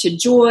sadness to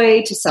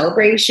joy to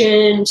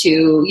celebration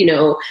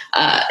to,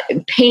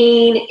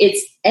 pain.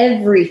 It's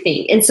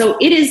everything. And so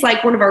it is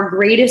like one of our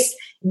greatest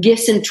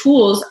gifts and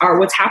tools are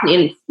what's happening.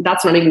 And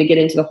that's not even to get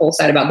into the whole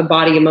side about the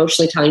body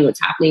emotionally telling you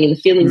what's happening in the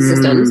feeling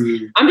systems.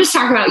 I'm just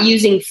talking about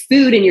using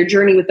food in your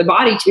journey with the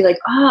body to be like,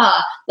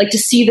 like to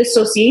see the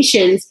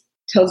associations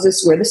tells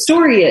us where the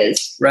story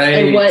is, right?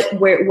 And what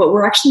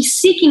we're actually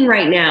seeking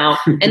right now.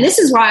 And this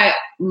is why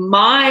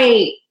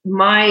my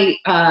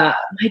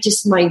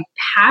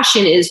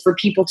passion is for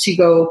people to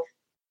go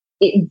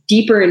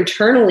deeper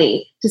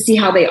internally to see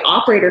how they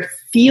operate or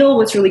feel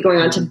what's really going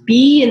on, to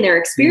be in their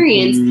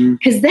experience,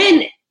 because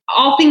then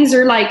all things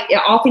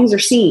are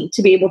seen,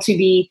 to be able to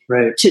be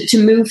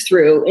to move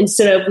through,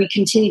 instead of we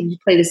continue to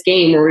play this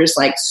game where we're just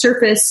like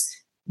surface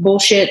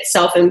bullshit,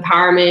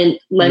 self-empowerment,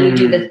 let me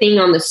do the thing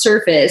on the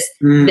surface,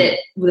 that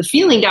the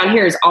feeling down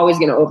here is always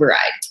going to override.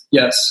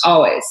 Yes.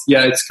 Always.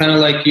 Yeah. It's kind of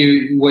like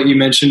what you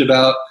mentioned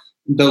about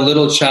the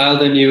little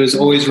child in you is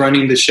always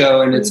running the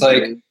show. And it's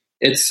like,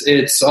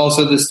 it's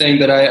also this thing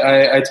that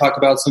I talk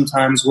about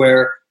sometimes,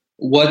 where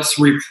what's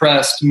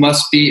repressed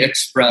must be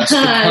expressed.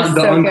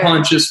 The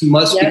unconscious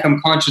must become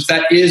conscious.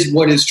 That is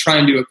what is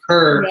trying to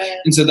occur. Yeah.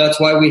 And so that's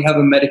why we have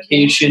a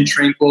medication,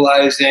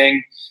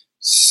 tranquilizing,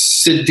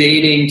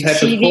 sedating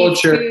type of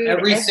culture. Food,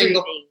 every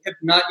single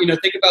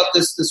think about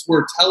this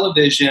word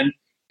television.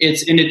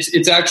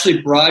 It's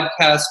actually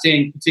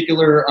broadcasting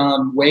particular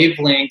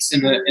wavelengths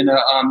in a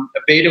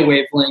beta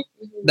wavelength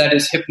that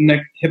is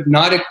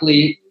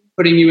hypnotically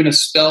putting you in a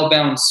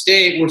spellbound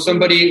state where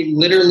somebody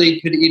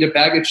literally could eat a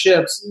bag of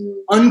chips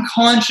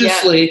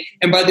unconsciously,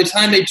 and by the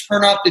time they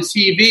turn off the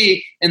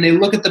TV and they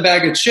look at the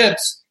bag of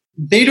chips,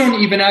 they don't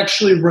even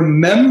actually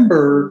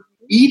remember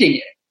eating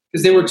it,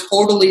 because they were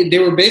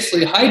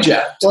basically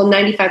hijacked. Well,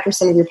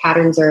 95% of your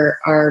patterns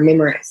are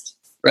memorized.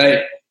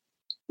 Right.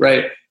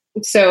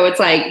 So it's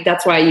like,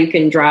 that's why you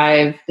can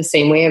drive the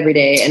same way every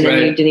day, and then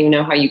you didn't even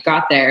know how you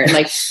got there.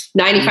 Like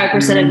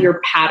 95% of your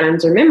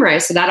patterns are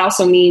memorized. So that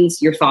also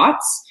means your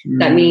thoughts.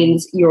 That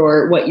means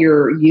what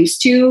you're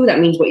used to. That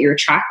means what you're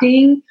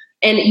attracting.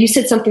 And you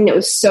said something that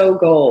was so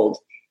gold.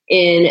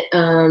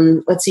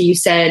 Let's see, you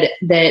said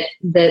that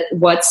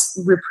what's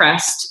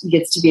repressed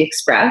gets to be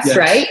expressed,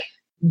 right?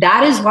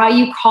 That is why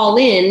you call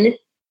in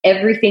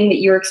everything that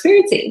you're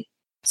experiencing.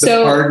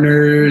 So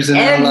partners and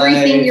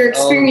everything you're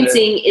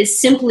experiencing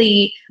is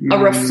simply a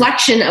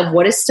reflection of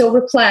what is still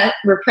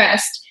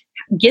repressed,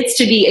 gets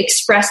to be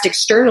expressed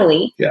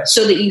externally,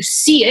 so that you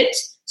see it,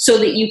 so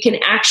that you can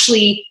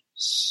actually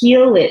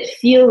heal it,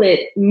 feel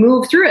it,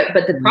 move through it.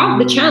 But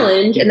the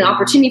challenge and the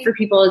opportunity for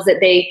people is that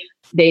they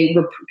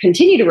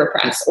continue to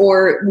repress,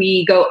 or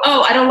we go,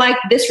 oh, I don't like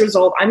this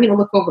result, I'm going to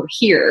look over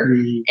here.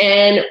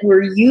 And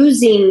we're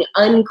using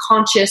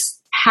unconscious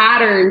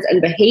patterns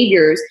and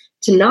behaviors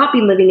to not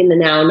be living in the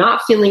now,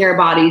 not feeling our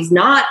bodies,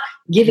 not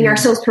giving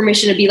ourselves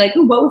permission to be like,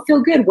 oh, what would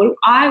feel good? What do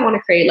I want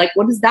to create? Like,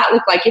 what does that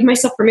look like? Give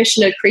myself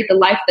permission to create the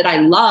life that I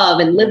love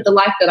and live the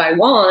life that I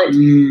want,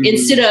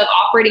 instead of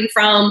operating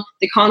from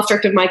the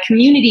construct of my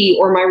community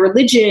or my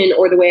religion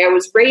or the way I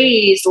was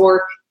raised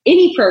or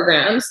any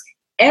programs.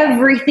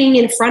 Everything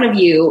in front of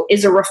you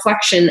is a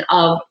reflection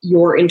of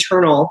your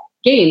internal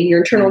game, your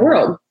internal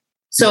world.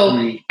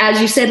 So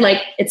as you said, like,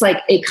 it's like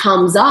it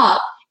comes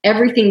up,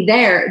 everything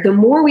there, the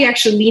more we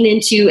actually lean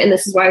into, and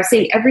this is why I was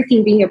saying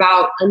everything being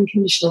about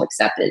unconditional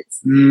acceptance.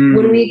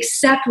 When we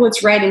accept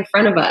what's right in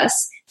front of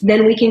us,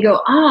 then we can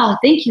go,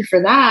 thank you for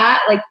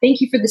that. Like,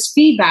 thank you for this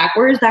feedback.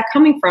 Where is that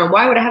coming from?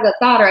 Why would I have that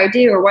thought or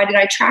idea? Or why did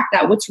I track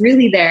that? What's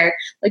really there?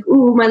 Like,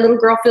 ooh, my little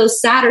girl feels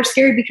sad or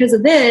scared because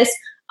of this.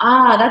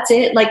 That's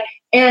it. Like,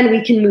 and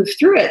we can move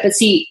through it. But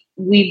see,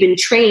 we've been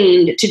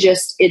trained to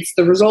just, it's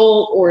the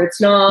result or it's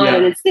not,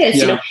 and it's this,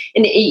 you know.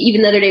 And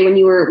even the other day when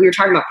we were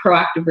talking about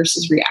proactive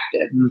versus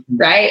reactive,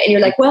 right? And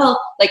you're like,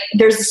 well, like,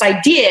 there's this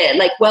idea,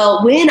 like,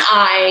 well,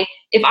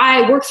 if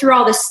I work through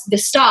all this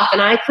stuff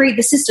and I create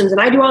the systems and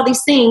I do all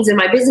these things and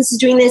my business is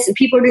doing this and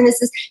people are doing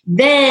this,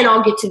 then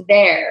I'll get to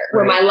there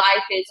where my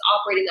life is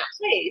operating that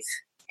place.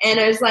 And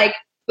I was like,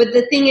 but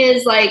the thing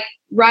is, like,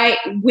 right,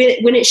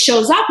 when it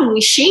shows up, when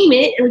we shame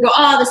it and we go,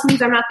 this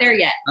means I'm not there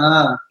yet.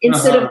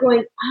 Instead of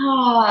going,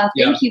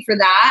 thank you for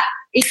that.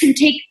 It can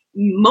take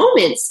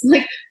moments.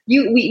 Like,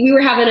 we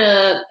were having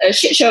a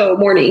shit show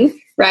morning,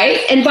 right?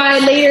 And by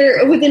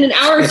later, within an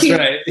hour or two,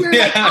 we were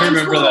like on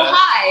total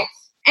high.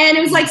 And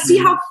it was like, see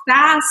how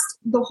fast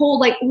the whole,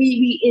 like,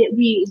 we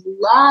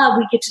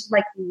get to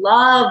like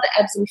love the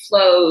ebbs and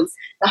flows,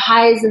 the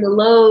highs and the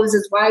lows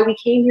is why we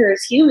came here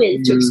as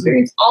humans, to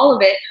experience all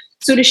of it.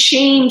 So to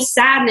shame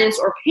sadness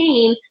or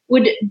pain,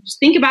 would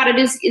think about it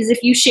as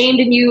if you shamed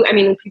and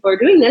when people are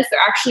doing this, they're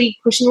actually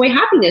pushing away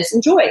happiness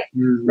and joy,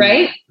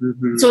 right?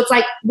 So it's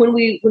like when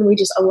we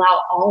just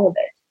allow all of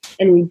it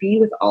and we be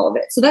with all of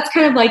it. So that's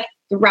kind of like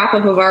the wrap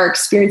up of our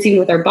experiencing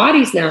with our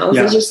bodies now.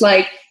 It's just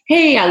like,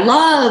 hey, I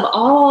love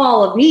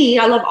all of me.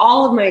 I love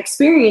all of my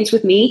experience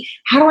with me.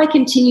 How do I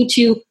continue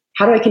to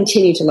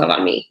love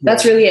on me?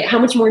 That's really it. How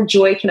much more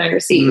joy can I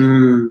receive?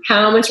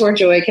 How much more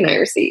joy can I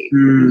receive?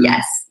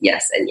 Yes,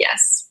 yes, and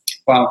yes.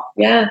 Wow.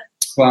 Yeah.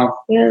 Wow.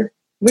 Yeah.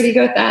 Where do you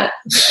go with that?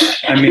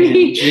 I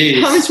mean,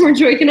 geez. How much more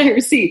joy can I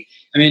receive?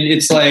 I mean,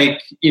 it's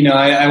like,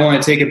 I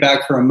want to take it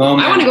back for a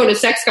moment. I want to go into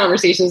sex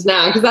conversations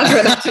now because that's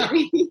where that took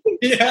me.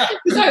 Yeah.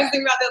 Because I was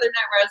thinking about the other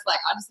night where I was like,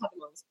 I just had the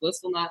most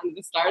blissful night in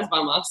the stars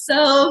by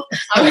myself.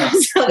 I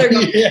was so they're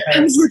going,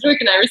 how much more joy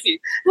can I receive?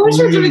 How much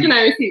more joy can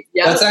I receive?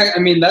 Yeah. That's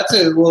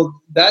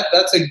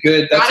a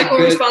good radical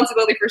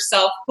responsibility for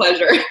self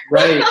pleasure.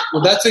 Right.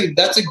 Well, that's a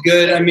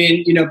good.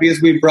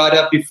 Because we brought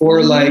up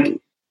before,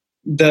 like,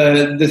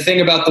 the thing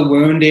about the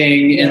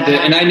wounding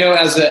and I know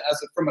as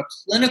from a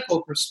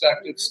clinical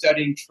perspective,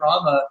 studying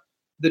trauma,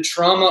 the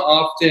trauma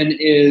often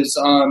is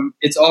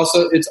it's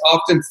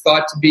often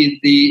thought to be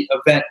the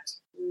event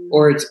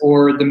or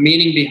the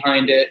meaning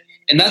behind it,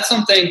 and that's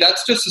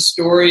just a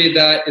story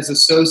that is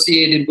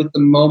associated with the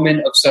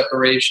moment of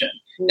separation.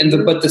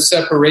 But the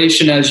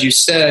separation, as you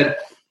said,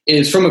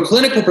 is from a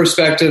clinical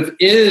perspective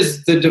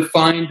is the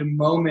defined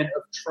moment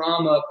of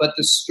trauma, but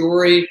the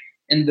story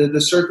and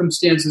the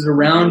circumstances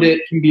around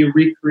it can be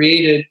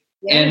recreated.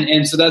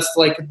 And so that's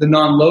like the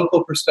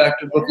non-local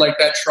perspective of like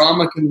that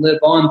trauma can live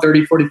on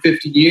 30, 40,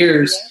 50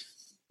 years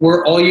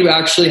where all you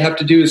actually have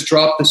to do is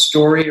drop the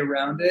story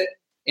around it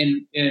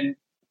and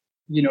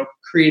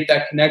create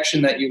that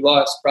connection that you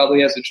lost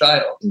probably as a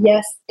child.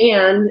 Yes.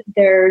 And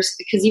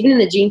because even in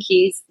the Gene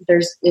Keys,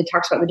 it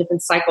talks about the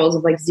different cycles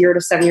of like 0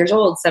 to 7 years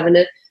old, 7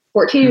 to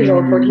 14 years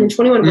old, 14 to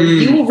 21, where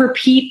you will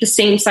repeat the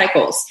same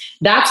cycles.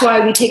 That's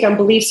why we take on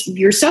beliefs,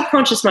 your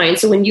subconscious mind.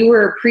 So when you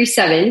were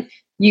pre-7,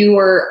 you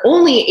were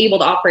only able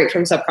to operate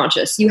from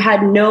subconscious. You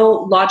had no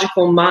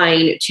logical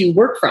mind to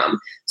work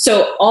from.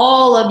 So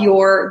all of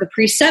the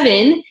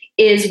pre-7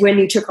 is when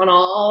you took on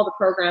all the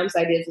programs,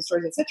 ideas, the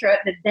stories, etc.,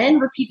 that then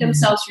repeat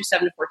themselves through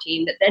 7 to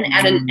 14, that then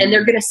add and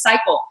they're going to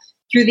cycle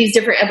through these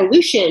different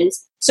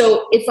evolutions.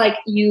 So it's like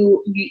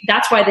you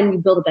that's why then you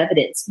build up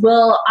evidence.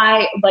 Well,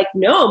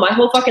 no, my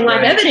whole fucking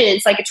life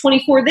evidence, like at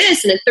 24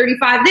 this and at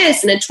 35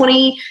 this and at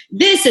 20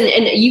 this,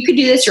 and you could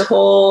do this your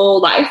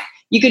whole life.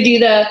 You could do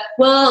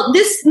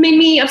this made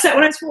me upset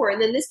when I was 4,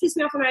 and then this pissed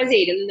me off when I was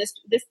 8, and then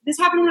this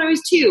happened when I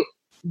was 2.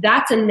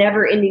 That's a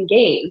never ending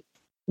game.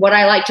 What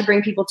I like to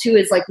bring people to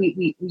is like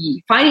we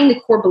finding the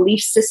core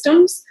belief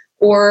systems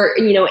or,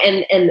 and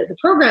the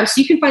programs,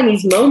 so you can find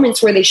these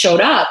moments where they showed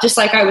up. Just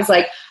like I was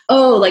like,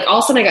 oh, like all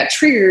of a sudden I got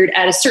triggered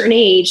at a certain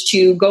age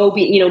to go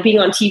being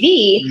on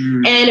TV.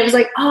 And it was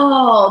like,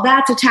 oh,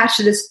 that's attached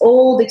to this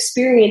old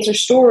experience or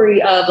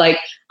story of like,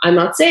 I'm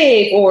not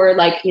safe, or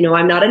like,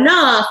 I'm not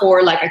enough,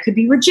 or like I could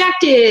be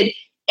rejected.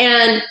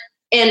 And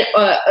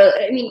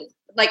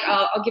like,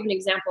 I'll give an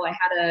example. I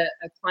had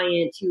a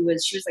client she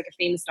was like a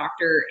famous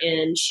doctor,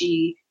 and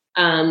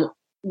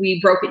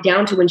we broke it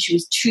down to when she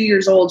was 2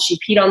 years old, she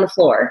peed on the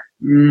floor,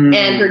 and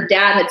her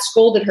dad had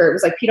scolded her. It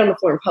was like peed on the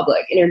floor in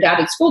public, and her dad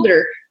had scolded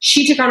her.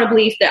 She took on a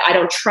belief that I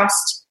don't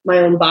trust my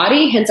own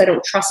body, hence I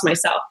don't trust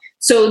myself.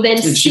 So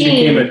then she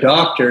became a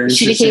doctor.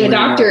 She became a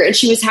doctor, and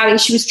she was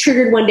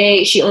triggered one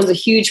day. She owns a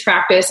huge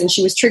practice, and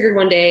she was triggered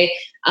one day.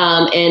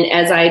 And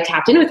as I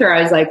tapped in with her,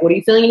 I was like, what are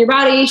you feeling in your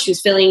body? She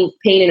was feeling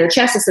pain in her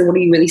chest. I said, what are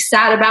you really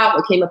sad about?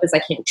 What came up is I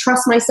can't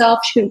trust myself.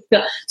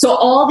 So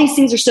all these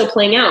things are still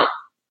playing out.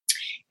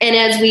 And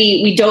as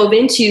we dove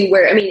into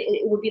where, I mean,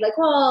 it would be like,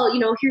 well,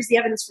 here's the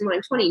evidence from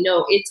line 20.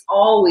 No, it's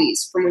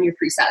always from when you're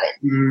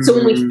pre-7. So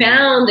when we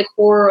found a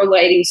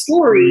correlating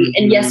story,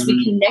 and yes,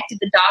 we connected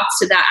the dots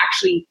to that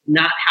actually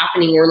not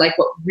happening, or like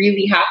what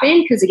really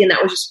happened, because again,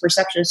 that was just a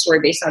perception story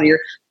based out of your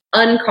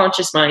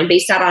unconscious mind,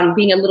 based out on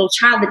being a little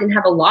child that didn't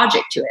have a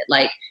logic to it.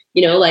 Like,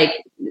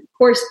 of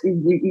course,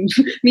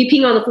 me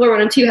peeing on the floor when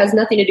I'm 2 has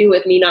nothing to do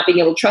with me not being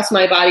able to trust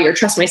my body or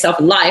trust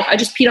myself in life. I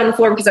just peed on the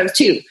floor because I was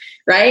 2.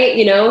 Right.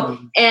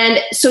 And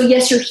so,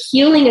 yes, you're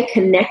healing a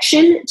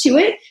connection to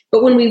it.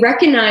 But when we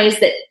recognize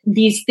that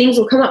these things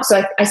will come up,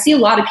 so I see a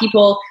lot of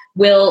people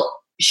will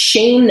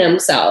shame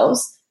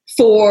themselves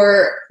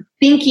for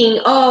thinking,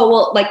 oh,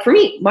 well, like for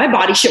me, my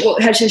body shit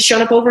has just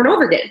shown up over and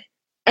over again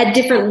at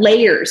different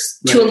layers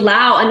to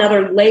allow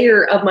another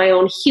layer of my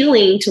own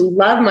healing, to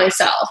love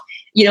myself,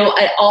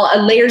 at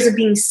all layers of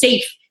being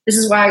safe. This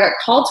is why I got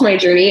called to my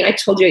journey. I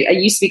told you I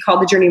used to be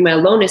called the journey of my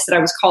aloneness, that I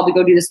was called to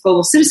go do this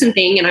global citizen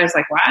thing. And I was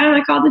like, why am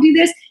I called to do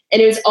this?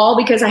 And it was all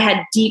because I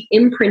had deep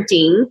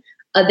imprinting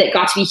that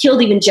got to be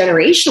healed even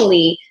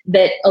generationally,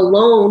 that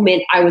alone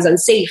meant I was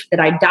unsafe, that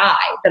I'd die,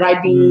 that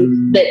I'd be,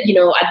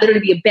 I'd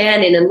literally be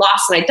abandoned and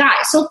lost and I'd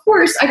die. So of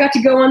course I got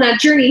to go on that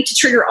journey to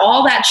trigger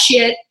all that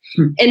shit.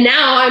 And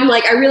now I'm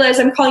like, I realize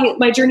I'm calling it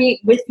my journey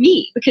with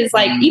me, because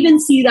like even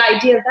see the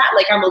idea of that,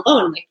 like I'm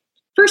alone. I'm like,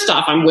 first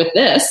off, I'm with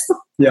this.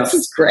 Yeah. This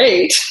is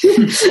great.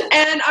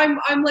 And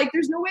I'm like,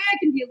 there's no way I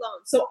can be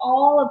alone. So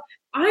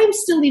I'm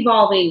still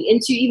evolving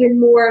into even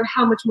more of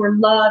how much more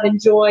love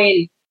and joy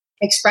and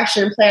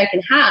expression and play I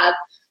can have,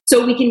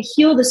 so we can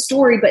heal the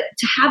story. But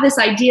to have this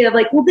idea of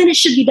like, well, then it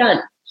should be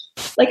done.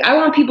 Like, I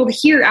want people to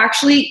hear,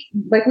 actually,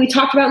 like we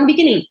talked about in the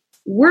beginning,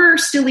 we're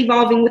still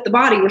evolving with the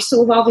body. We're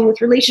still evolving with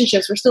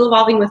relationships. We're still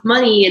evolving with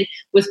money and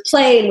with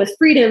play and with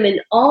freedom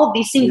and all of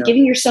these things,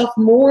 giving yourself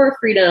more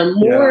freedom,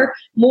 more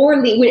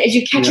as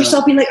you catch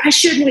yourself being like, I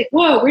should, like,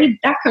 whoa, where did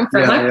that come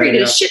from? I've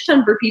created a shit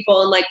ton for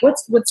people. And like,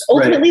 what's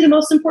ultimately the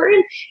most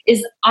important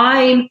is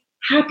I'm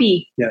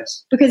happy.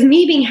 Yes. Because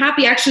me being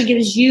happy actually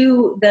gives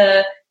you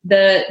the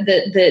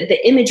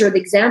image or the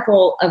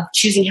example of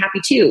choosing happy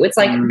too. It's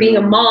like being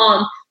a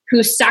mom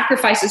who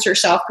sacrifices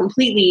herself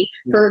completely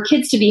for her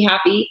kids to be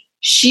happy.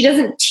 She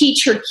doesn't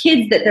teach her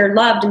kids that they're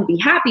loved and be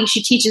happy.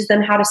 She teaches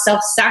them how to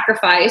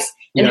self-sacrifice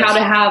and how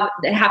to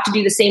have to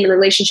do the same in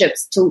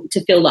relationships to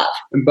feel love.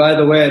 And by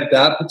the way,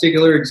 that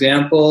particular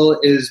example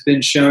has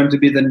been shown to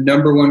be the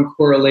 #1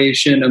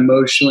 correlation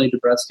emotionally to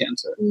breast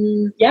cancer.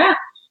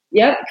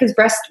 Yeah, because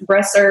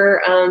breasts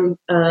are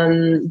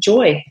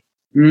joy,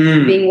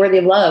 being worthy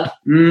of love.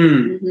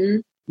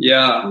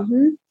 Yeah,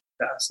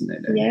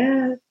 fascinating.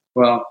 Yeah.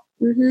 Well.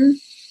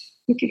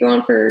 We could go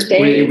on for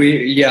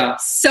days.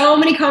 So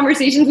many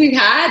conversations we've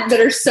had that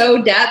are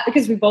so depth,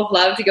 because we both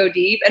love to go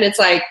deep. And it's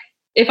like,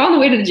 if on the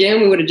way to the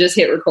gym, we would have just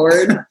hit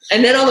record.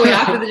 And then on the way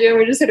after the gym,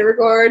 we just hit a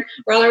record.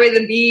 We're on our way to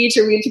the beach,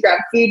 or we need to grab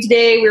food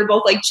today. We were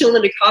both like chilling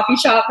at a coffee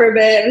shop for a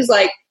bit. It was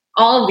like,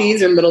 all of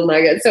these are little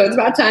nuggets. So it's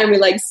about time we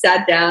like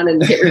sat down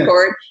and hit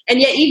record. And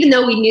yet, even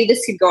though we knew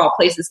this could go all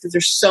places, because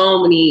there's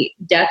so many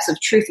depths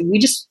of truth, and we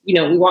just, we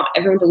want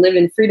everyone to live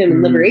in freedom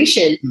and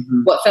liberation.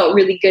 What felt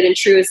really good and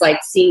true is like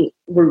seeing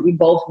where we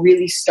both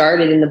really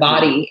started in the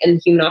body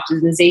and human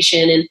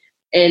optimization,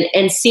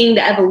 and seeing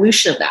the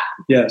evolution of that.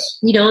 Yes.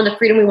 And the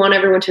freedom we want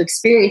everyone to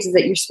experience is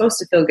that you're supposed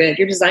to feel good.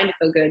 You're designed to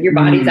feel good. Your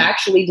body's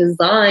actually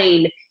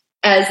designed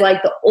as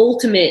like the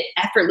ultimate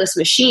effortless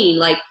machine.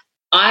 Like,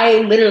 I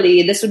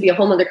literally, this would be a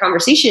whole nother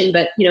conversation,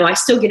 but I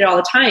still get it all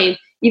the time.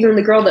 Even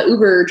the girl, the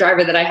Uber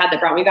driver that I had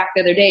that brought me back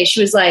the other day, she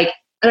was like,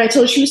 and I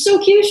told her she was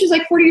so cute. She was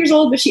like 40 years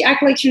old, but she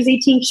acted like she was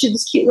 18. She had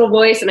this cute little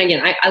voice. And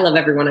again, I love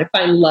everyone. I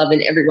find love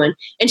in everyone.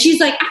 And she's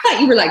like, I thought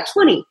you were like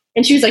 20.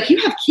 And she was like, you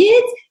have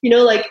kids?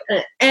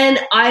 And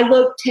I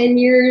look 10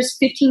 years,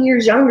 15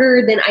 years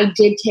younger than I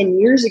did 10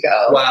 years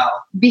ago. Wow.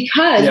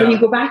 Because when you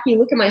go back and you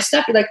look at my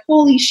stuff, you're like,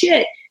 holy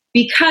shit.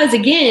 Because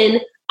again,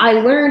 I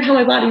learned how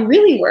my body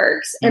really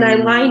works, and I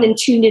lined and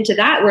tuned into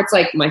that, where it's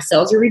like my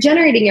cells are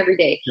regenerating every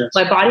day. Yes.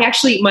 My body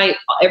actually,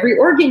 every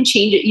organ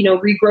changes,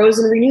 regrows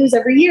and renews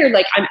every year.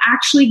 Like, I'm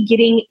actually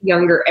getting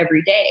younger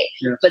every day.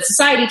 Yes. But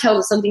society tells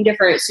us something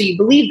different. So you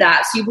believe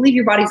that. So you believe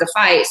your body's a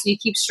fight. So you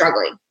keep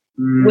struggling.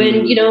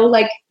 When,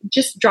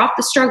 just drop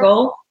the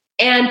struggle.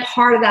 And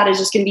part of that is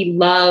just going to be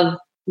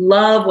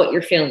love what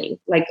you're feeling.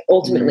 Like,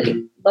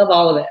 ultimately, love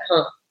all of it,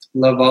 huh?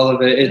 Love all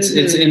of it. It's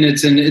an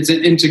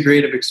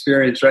integrative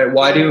experience, right?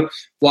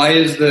 Why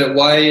is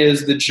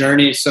the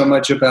journey so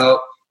much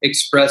about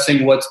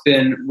expressing what's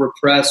been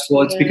repressed.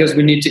 Well, it's because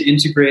we need to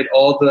integrate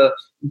all the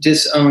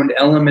disowned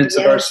elements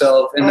of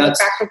ourselves. And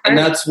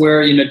that's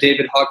where,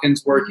 David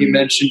Hawkins' work, he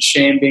mentioned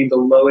shame being the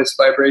lowest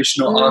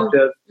vibrational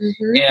octave.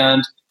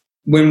 And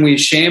when we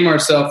shame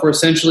ourselves, we're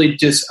essentially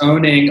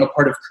disowning a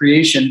part of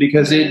creation,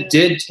 because it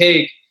did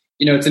take,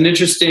 it's an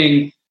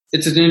interesting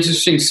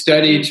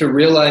study to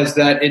realize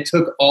that it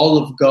took all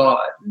of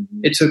God.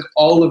 It took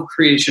all of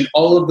creation,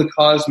 all of the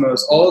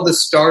cosmos, all of the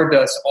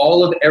stardust,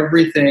 all of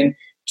everything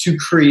to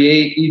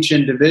create each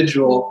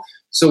individual.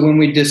 So when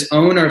we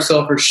disown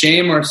ourselves or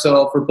shame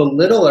ourselves or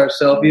belittle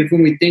ourselves, even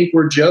when we think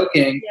we're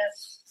joking,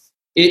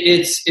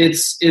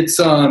 it's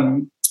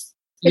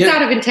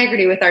out of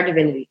integrity with our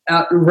divinity.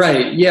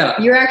 Right, yeah.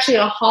 You're actually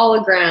a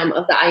hologram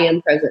of the I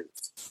Am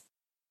presence.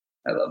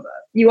 I love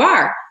that. You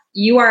are.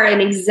 You are an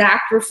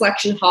exact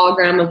reflection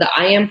hologram of the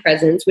I Am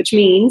presence, which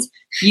means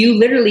you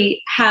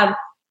literally have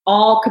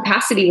all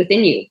capacity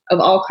within you of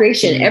all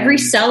creation. Every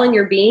cell in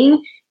your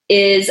being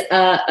is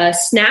a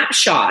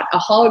snapshot, a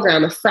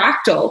hologram, a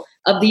fractal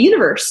of the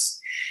universe.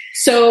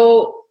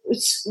 So,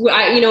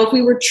 if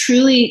we were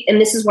truly, and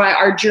this is why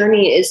our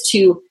journey is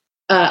to,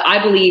 I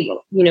believe,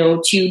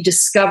 to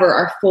discover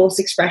our fullest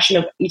expression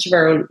of each of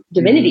our own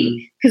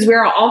divinity, because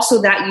we're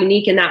also that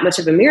unique and that much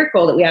of a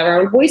miracle that we have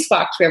our own voice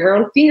box, we have our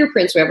own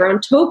fingerprints, we have our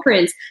own toe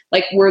prints.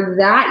 Like, we're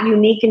that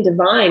unique and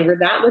divine. We're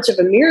that much of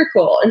a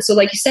miracle. And so,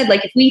 like you said,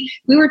 like if we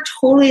were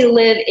totally to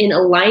live in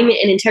alignment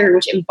and integrity,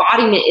 which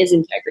embodiment is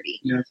integrity.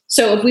 Yeah.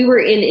 So if we were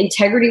in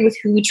integrity with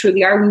who we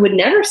truly are, we would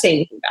never say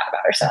anything bad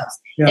about ourselves.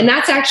 Yeah. And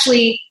that's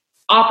actually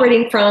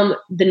operating from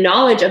the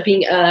knowledge of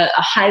being a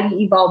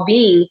highly evolved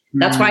being.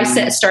 That's why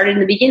I started in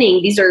the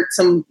beginning. These are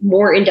some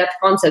more in-depth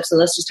concepts than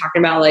let's just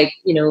talking about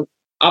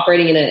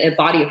operating in a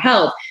body of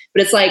health.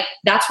 But it's like,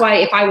 that's why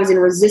if I was in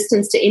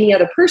resistance to any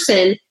other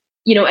person,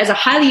 as a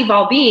highly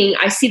evolved being,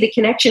 I see the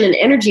connection and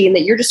energy, and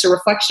that you're just a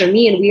reflection of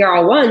me and we are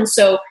all one.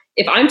 So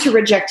if I'm to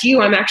reject you,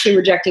 I'm actually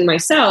rejecting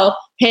myself.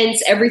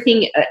 Hence,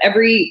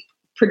 every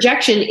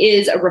projection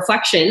is a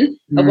reflection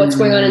of what's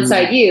going on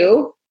inside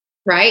you.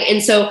 Right.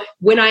 And so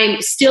when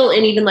I'm still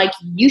in even like,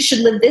 you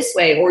should live this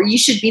way or you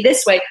should be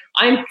this way,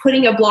 I'm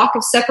putting a block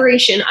of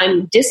separation.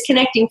 I'm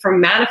disconnecting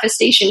from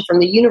manifestation, from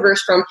the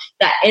universe, from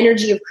that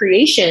energy of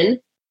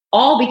creation,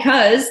 all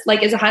because,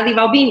 like, as a highly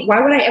evolved being,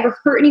 why would I ever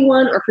hurt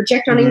anyone or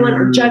project on anyone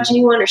or judge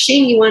anyone or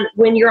shame anyone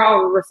when you're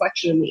all a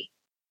reflection of me?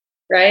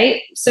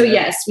 Right. So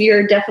yes, we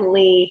are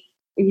definitely,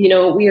 we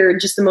are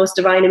just the most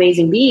divine,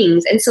 amazing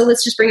beings. And so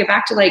let's just bring it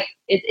back to like,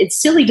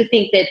 it's silly to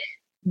think that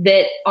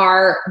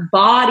our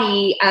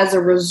body as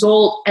a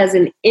result, as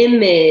an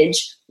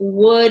image,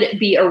 would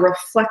be a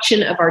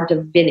reflection of our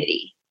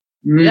divinity.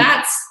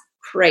 That's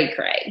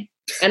cray-cray.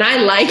 And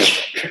I like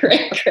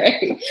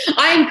cray-cray.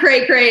 I'm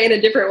cray-cray in a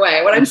different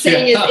way. What I'm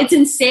saying is it's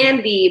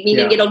insanity,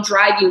 meaning it'll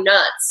drive you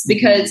nuts,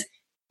 because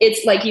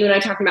it's like you and I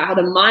talking about how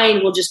the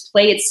mind will just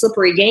play its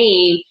slippery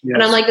game. Yes.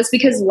 And I'm like, that's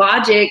because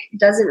logic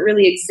doesn't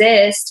really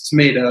exist. It's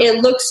made up.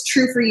 It looks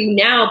true for you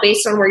now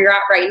based on where you're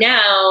at right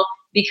now,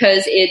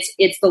 because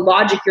it's the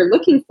logic you're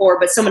looking for,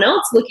 but someone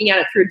else looking at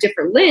it through a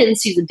different lens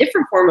sees a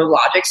different form of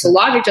logic. So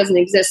logic doesn't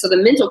exist. So the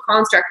mental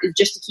construct is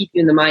just to keep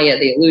you in the Maya,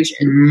 the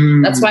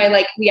illusion. That's why,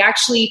 like, we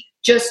actually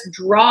just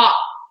drop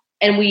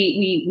and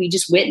we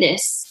just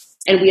witness,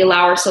 and we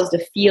allow ourselves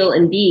to feel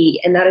and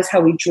be. And that is how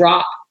we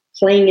drop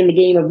playing in the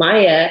game of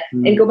Maya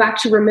and go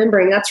back to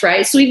remembering. That's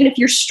right. So even if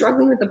you're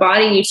struggling with the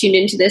body and you tuned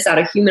into this out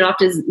of human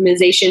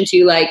optimization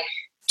to like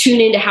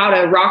tune into how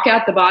to rock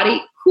out the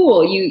body,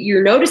 cool.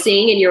 You're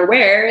noticing and you're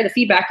aware. The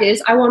feedback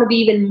is, I want to be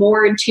even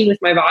more in tune with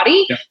my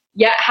body.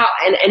 Yeah. How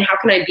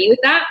can I be with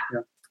that?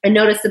 Yeah. And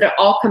notice that it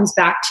all comes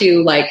back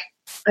to like,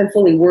 I'm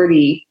fully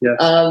worthy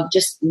of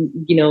just,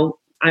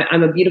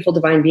 I'm a beautiful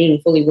divine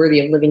being, fully worthy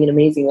of living an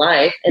amazing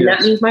life. And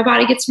that means my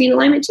body gets to be in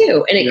alignment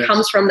too. And it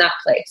comes from that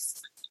place.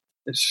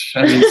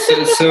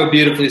 It's so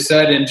beautifully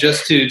said. And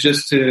just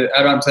to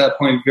add on to that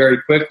point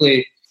very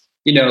quickly,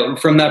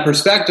 from that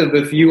perspective,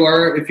 if you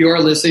are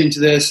listening to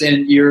this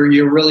and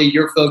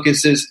your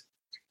focus is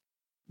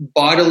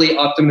bodily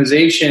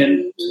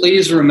optimization,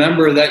 please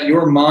remember that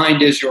your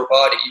mind is your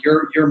body.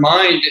 Your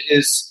mind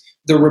is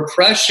the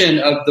repression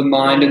of the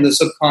mind, and the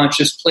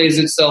subconscious plays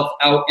itself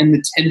out in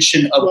the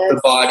tension of the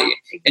body.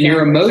 Exactly. And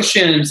your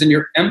emotions and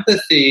your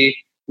empathy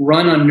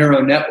run on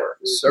neural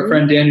networks. Our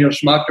friend Daniel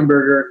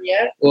Schmachtenberger,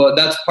 well,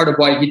 that's part of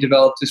why he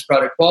developed his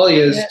product Qualia,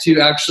 is to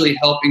actually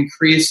help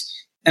increase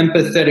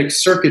empathetic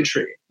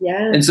circuitry.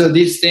 And so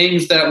these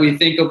things that we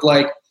think of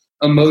like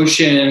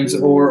emotions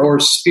or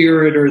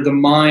spirit or the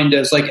mind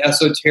as like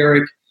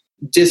esoteric,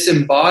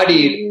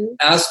 disembodied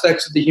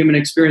aspects of the human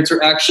experience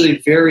are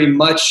actually very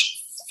much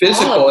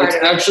physical. It's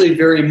actually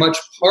very much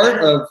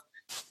part of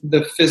the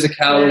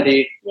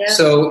physicality.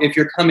 So if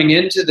you're coming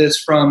into this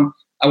from,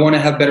 I want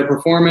to have better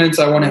performance,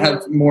 I want to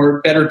have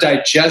better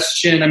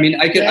digestion. I mean,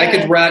 I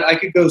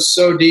could go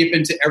so deep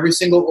into every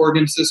single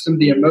organ system,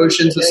 the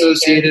emotions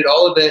associated,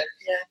 all of it.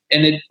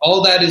 And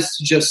all that is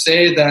to just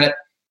say that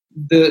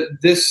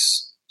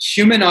this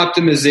human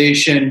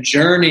optimization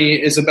journey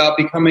is about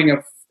becoming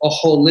a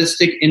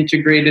holistic,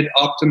 integrated,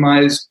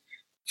 optimized,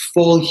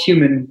 full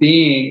human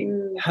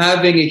being,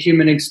 having a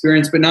human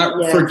experience, but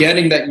not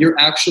forgetting that you're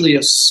actually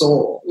a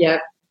soul. Yeah.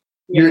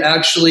 You're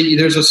actually,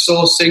 there's a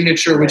soul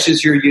signature, which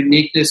is your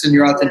uniqueness and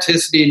your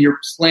authenticity, and you're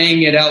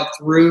playing it out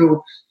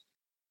through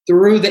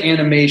the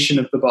animation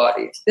of the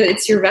body.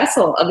 It's your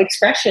vessel of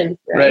expression,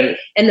 right?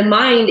 And the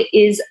mind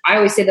is, I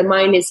always say the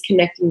mind is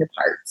connecting the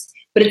parts,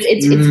 but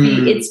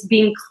it's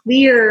being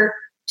clear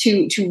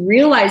to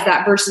realize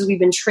that, versus we've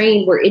been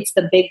trained where it's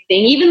the big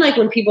thing. Even like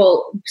when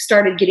people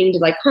started getting to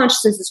like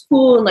consciousness is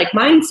cool and like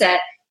mindset,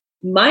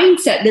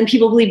 then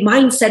people believe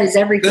mindset is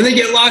everything. Then they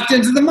get locked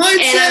into the mindset.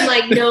 And I'm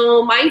like,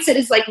 no, mindset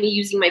is like me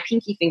using my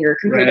pinky finger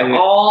compared to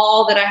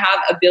all that I have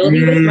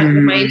ability with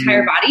my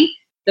entire body.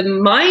 The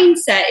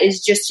mindset is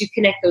just to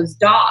connect those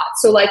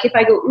dots. So like if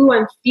I go, ooh,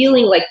 I'm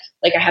feeling like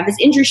I have this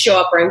injury show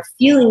up, or I'm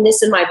feeling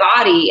this in my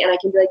body, and I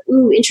can be like,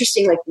 ooh,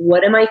 interesting. Like,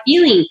 what am I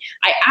feeling?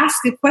 I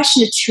ask a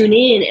question to tune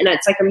in, and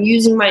it's like I'm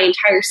using my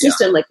entire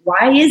system. Yeah. Like,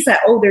 why is that?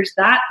 Oh, there's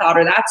that thought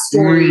or that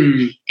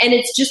story. And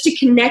it's just to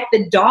connect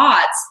the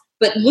dots,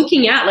 but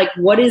looking at like,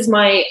 what is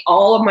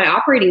all of my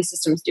operating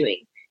systems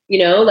doing? You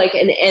know, like,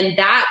 and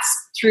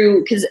that's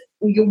through, because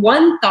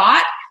one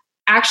thought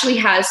actually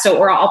has,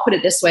 or I'll put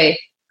it this way,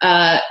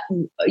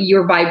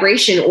 your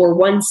vibration, or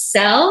one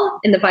cell,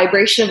 and the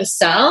vibration of a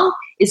cell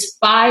is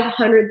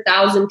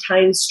 500,000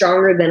 times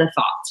stronger than a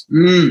thought.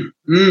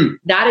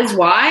 That is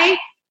why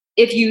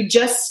if you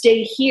just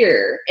stay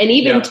here, and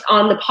even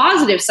on the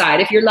positive side,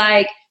 if you're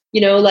like,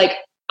 you know, like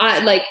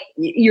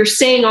you're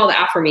saying all the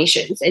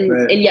affirmations,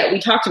 and yet we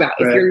talked about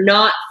if you're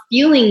not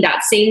feeling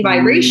that same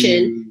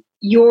vibration,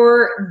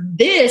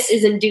 this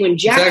isn't doing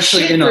jack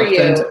shit for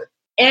you,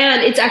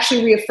 and it's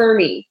actually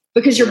reaffirming.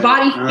 Because your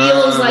body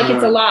feels like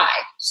it's a lie.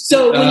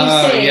 So when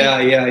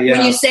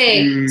you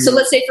say, so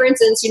let's say for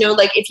instance, you know,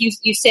 like if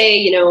you say,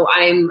 you know,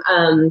 I'm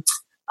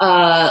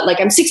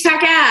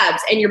 6-pack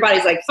abs, and your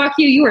body's like, fuck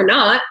you, you are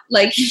not.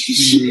 Like,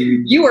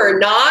 you are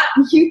not.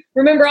 You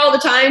remember all the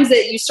times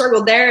that you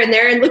struggled there,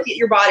 and look at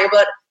your body,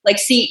 but like,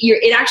 see,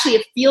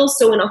 it feels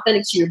so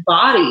inauthentic to your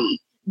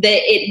body that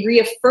it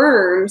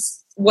reaffirms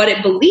what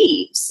it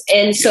believes.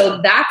 And so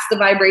that's the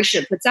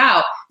vibration it puts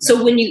out.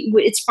 So when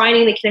it's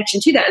finding the connection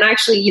to that. And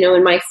actually, you know,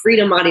 in my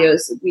freedom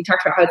audios, we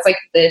talked about how it's like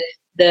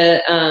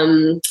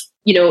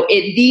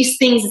these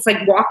things, it's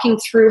like walking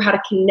through how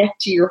to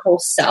connect to your whole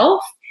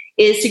self,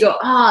 is to go,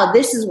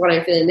 this is what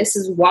I'm feeling. This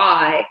is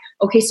why.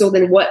 Okay. So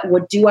then what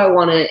do I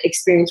want to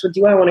experience? What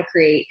do I want to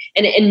create?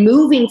 And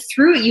moving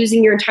through it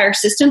using your entire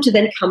system to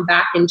then come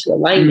back into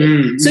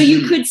alignment. So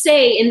you could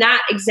say in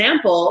that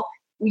example,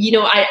 you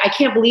know, I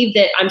can't believe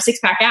that I'm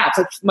 6-pack abs.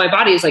 Like, my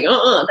body is like,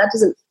 that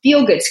doesn't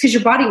feel good. It's because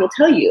your body will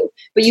tell you.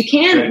 But you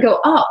can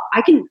go,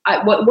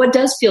 what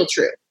does feel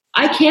true?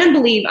 I can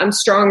believe I'm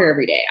stronger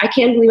every day. I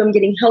can believe I'm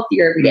getting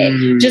healthier every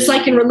day. Just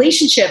like in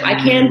relationship, I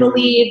can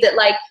believe that,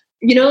 like,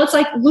 you know, it's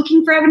like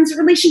looking for evidence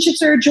that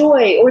relationships are a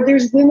joy, or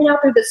there's women out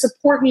there that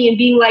support me and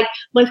being like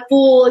my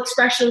full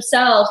expression of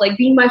self, like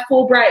being my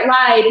full bright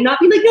light, and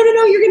not be like,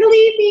 no, you're going to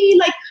leave me.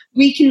 Like,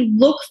 we can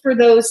look for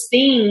those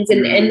things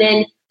and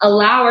then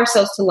allow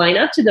ourselves to line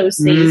up to those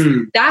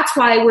things. That's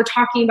why we're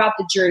talking about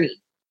the journey.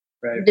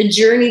 Right. The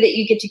journey that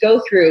you get to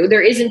go through.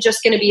 There isn't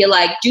just going to be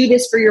like, do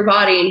this for your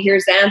body and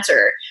here's the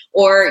answer.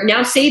 Or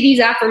now say these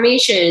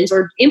affirmations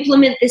or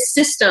implement this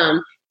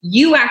system.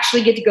 You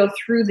actually get to go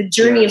through the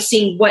journey of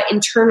seeing what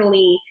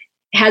internally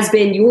has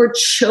been your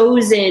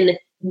chosen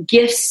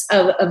gifts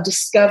of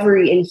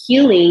discovery and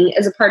healing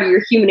as a part of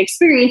your human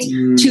experience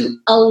to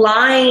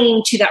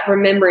align to that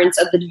remembrance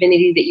of the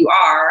divinity that you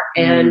are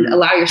and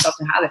allow yourself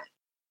to have it.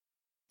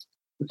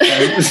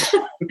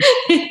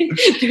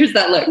 There's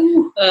that look.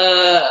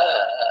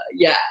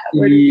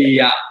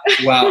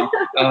 Wow.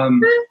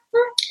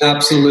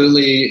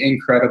 Absolutely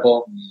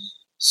incredible.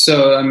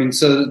 So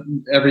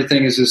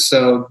everything is just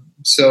so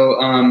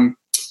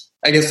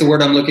I guess the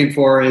word I'm looking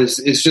for is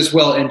just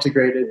well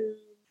integrated,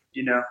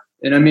 you know.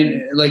 And I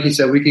mean, like you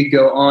said, we could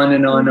go on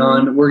and on and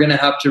on. We're going to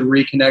have to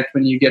reconnect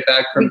when you get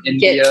back from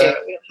India.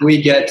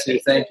 We get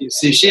to. Thank you.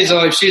 See, she's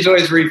always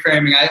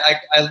reframing.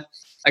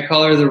 I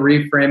call her the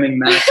reframing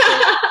master.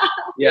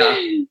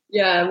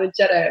 Yeah, I'm a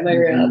Jedi in my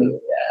reality.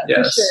 Yeah,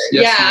 yes, for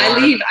sure. Yes,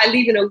 I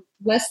leave in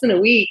less than a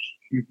week,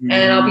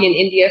 and I'll be in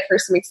India for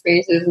some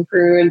experiences in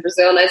Peru and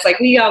Brazil. And it's like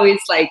we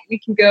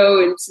can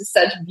go into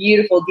such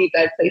beautiful deep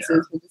dive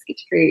places. We'll just get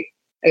to create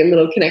a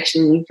little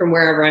connection from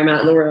wherever I'm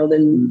at in the world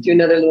and do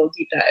another little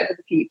deep dive with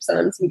the peeps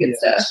on some good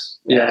stuff.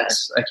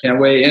 Yes, I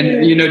can't wait.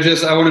 And you know,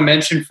 just I want to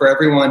mention for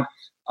everyone,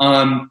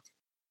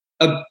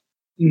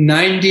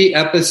 90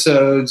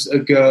 episodes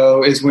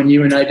ago is when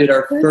you and I did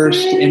our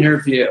first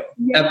interview,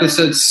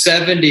 episode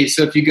 70.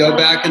 So if you go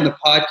back in the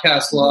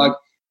podcast log,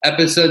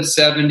 episode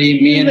 70,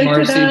 me and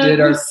Marci did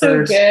our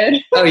first.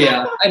 Oh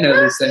yeah, I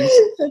know these things.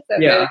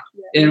 Yeah.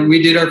 And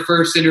we did our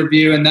first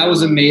interview, and that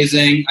was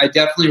amazing. I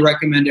definitely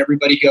recommend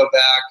everybody go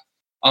back.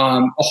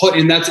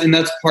 And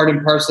that's part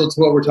and parcel to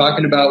what we're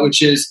talking about,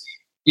 which is,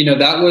 you know,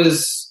 that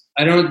was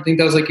I don't think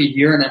that was like a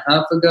year and a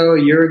half ago,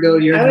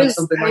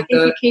 something like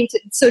that.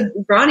 So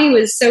Ronnie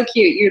was so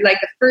cute. You're like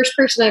the first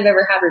person I've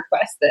ever had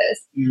request this,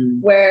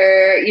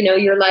 where,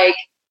 you're like,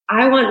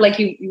 I want, like,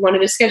 you wanted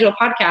to schedule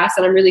a podcast,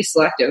 and I'm really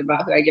selective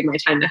about who I give my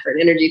time, effort,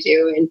 and energy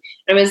to. And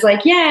I was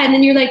like, yeah. And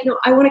then you're like, no,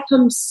 I want to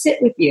come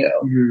sit with you.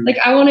 Like,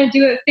 I want to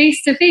do it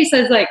face to face.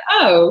 I was like,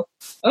 oh,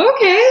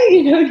 okay.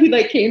 He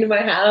like came to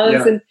my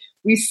house and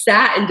we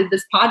sat and did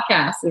this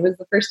podcast. It was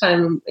the first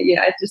time.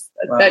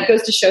 Wow. That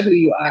goes to show who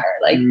you are.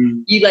 Like,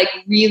 you like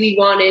really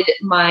wanted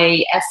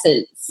my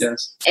essence.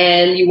 Yes.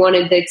 And you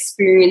wanted the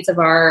experience of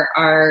our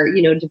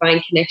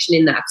divine connection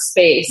in that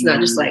space, not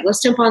just like,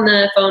 let's jump on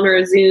the phone or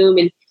a Zoom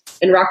and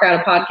rock out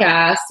a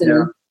podcast.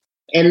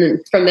 And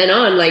from then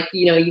on, like,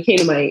 you came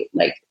to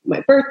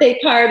my birthday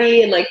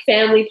party and like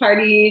family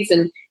parties.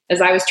 And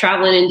as I was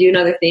traveling and doing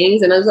other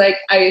things, and I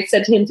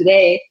said to him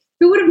today,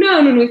 who would have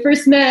known when we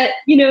first met,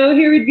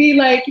 here we'd be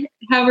like,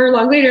 however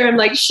long later, I'm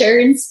like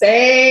sharing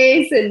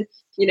space and,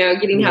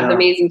 getting to have the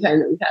amazing time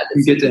that we've had this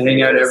week. We get to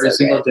hang out every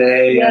single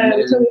day. Yeah, and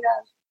totally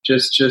have.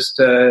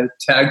 Just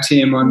tag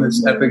team on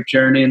this epic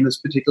journey in this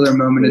particular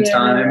moment in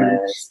time,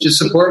 and just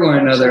support one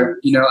another.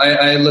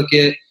 I look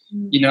at,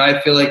 I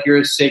feel like you're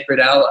a sacred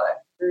ally.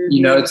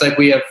 It's like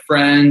we have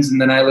friends, and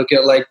then I look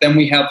at then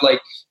we have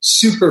like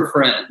super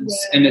friends,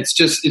 and it's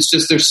just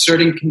there's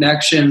certain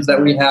connections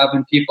that we have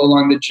in people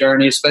along the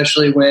journey,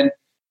 especially when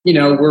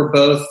we're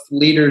both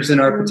leaders in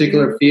our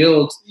particular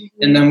fields,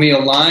 and then we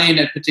align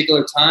at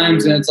particular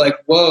times, and it's like,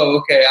 whoa,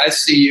 okay, I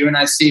see you and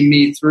I see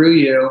me through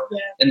you,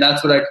 and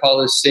that's what I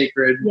call a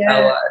sacred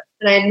ally.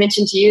 And I had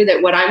mentioned to you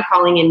that what I'm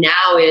calling in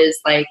now is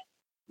like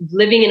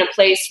living in a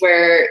place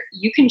where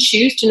you can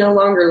choose to no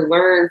longer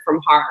learn from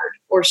hard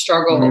or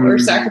struggle or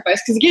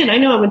sacrifice. Because again, I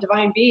know I'm a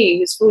divine being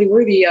who's fully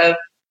worthy of,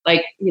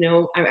 like,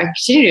 I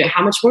continue to,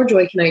 how much more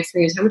joy can I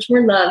experience? How much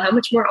more love? How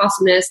much more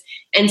awesomeness?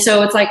 And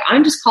so it's like,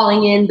 I'm just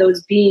calling in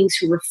those beings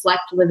who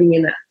reflect living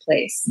in that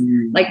place.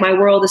 Like, my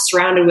world is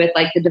surrounded with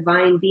like the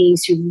divine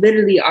beings who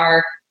literally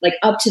are like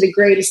up to the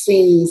greatest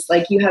things.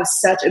 Like, you have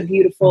such a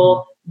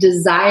beautiful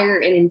desire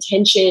and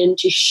intention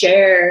to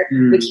share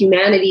with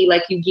humanity.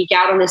 Like, you geek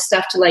out on this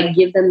stuff to like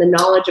give them the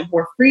knowledge of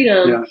more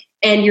freedom,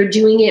 and you're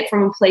doing it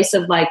from a place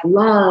of like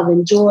love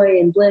and joy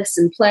and bliss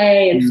and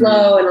play and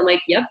flow. And I'm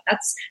like, yep,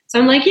 so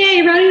I'm like,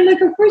 yay, Ronnie,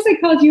 look, of course I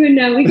called you in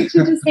now. We get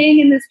to just hang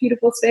in this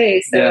beautiful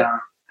space. So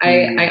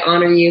I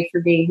honor you for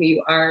being who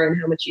you are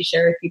and how much you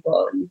share with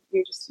people, and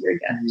you're a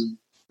gift.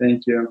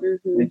 Thank you.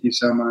 Thank you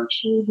so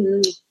much.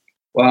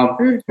 Wow.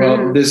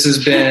 Well, this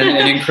has been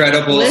an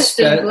incredible blessed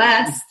and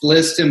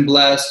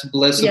blessed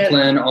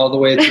discipline all the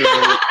way through.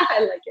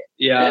 I like it.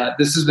 Yeah,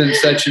 this has been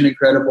such an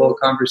incredible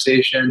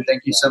conversation.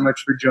 Thank you so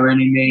much for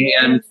joining me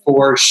and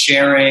for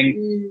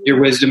sharing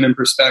your wisdom and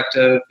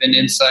perspective and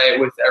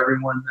insight with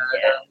everyone that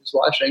is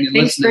watching and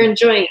Thanks listening.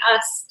 Thanks for enjoying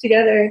us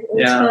together. It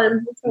was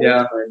fun. It's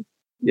always fun.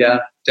 Yeah,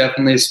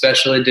 definitely a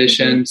special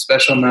edition,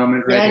 special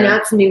moment right here. Yeah, now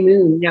it's a new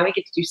moon. Now we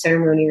get to do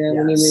ceremony around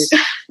the new moon.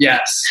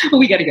 Yes.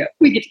 We got to go.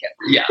 We get to go.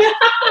 Yeah.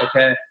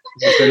 Okay.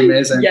 This has been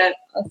amazing. Yeah.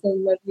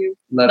 Awesome. Love you.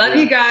 Love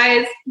you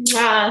guys.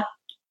 Mwah.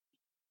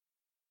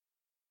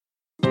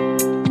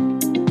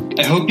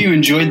 I hope you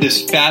enjoyed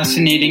this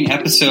fascinating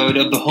episode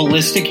of the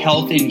Holistic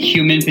Health and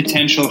Human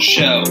Potential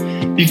Show.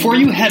 Before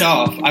you head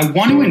off, I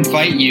want to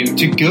invite you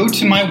to go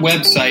to my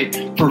website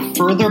for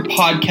further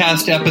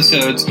podcast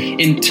episodes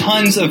and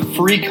tons of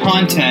free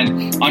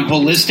content on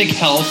holistic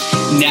health,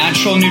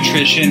 natural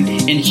nutrition,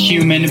 and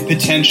human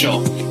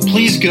potential.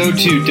 Please go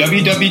to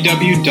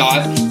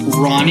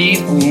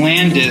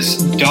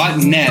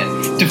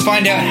www.ronnielandis.net to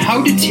find out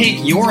how to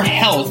take your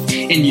health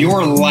and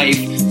your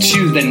life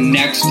to the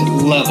next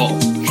level.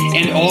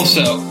 And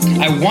also,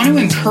 I want to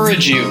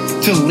encourage you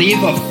to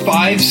leave a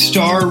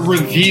 5-star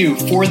review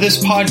for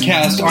this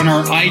podcast on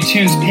our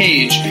iTunes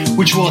page,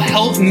 which will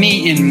help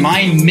me in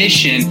my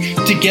mission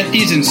to get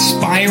these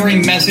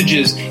inspiring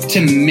messages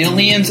to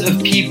millions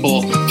of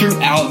people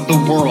throughout the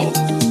world.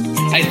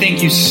 I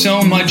thank you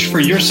so much for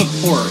your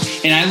support,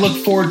 and I look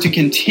forward to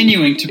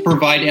continuing to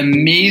provide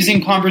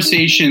amazing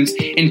conversations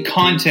and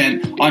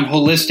content on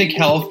holistic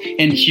health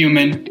and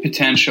human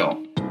potential.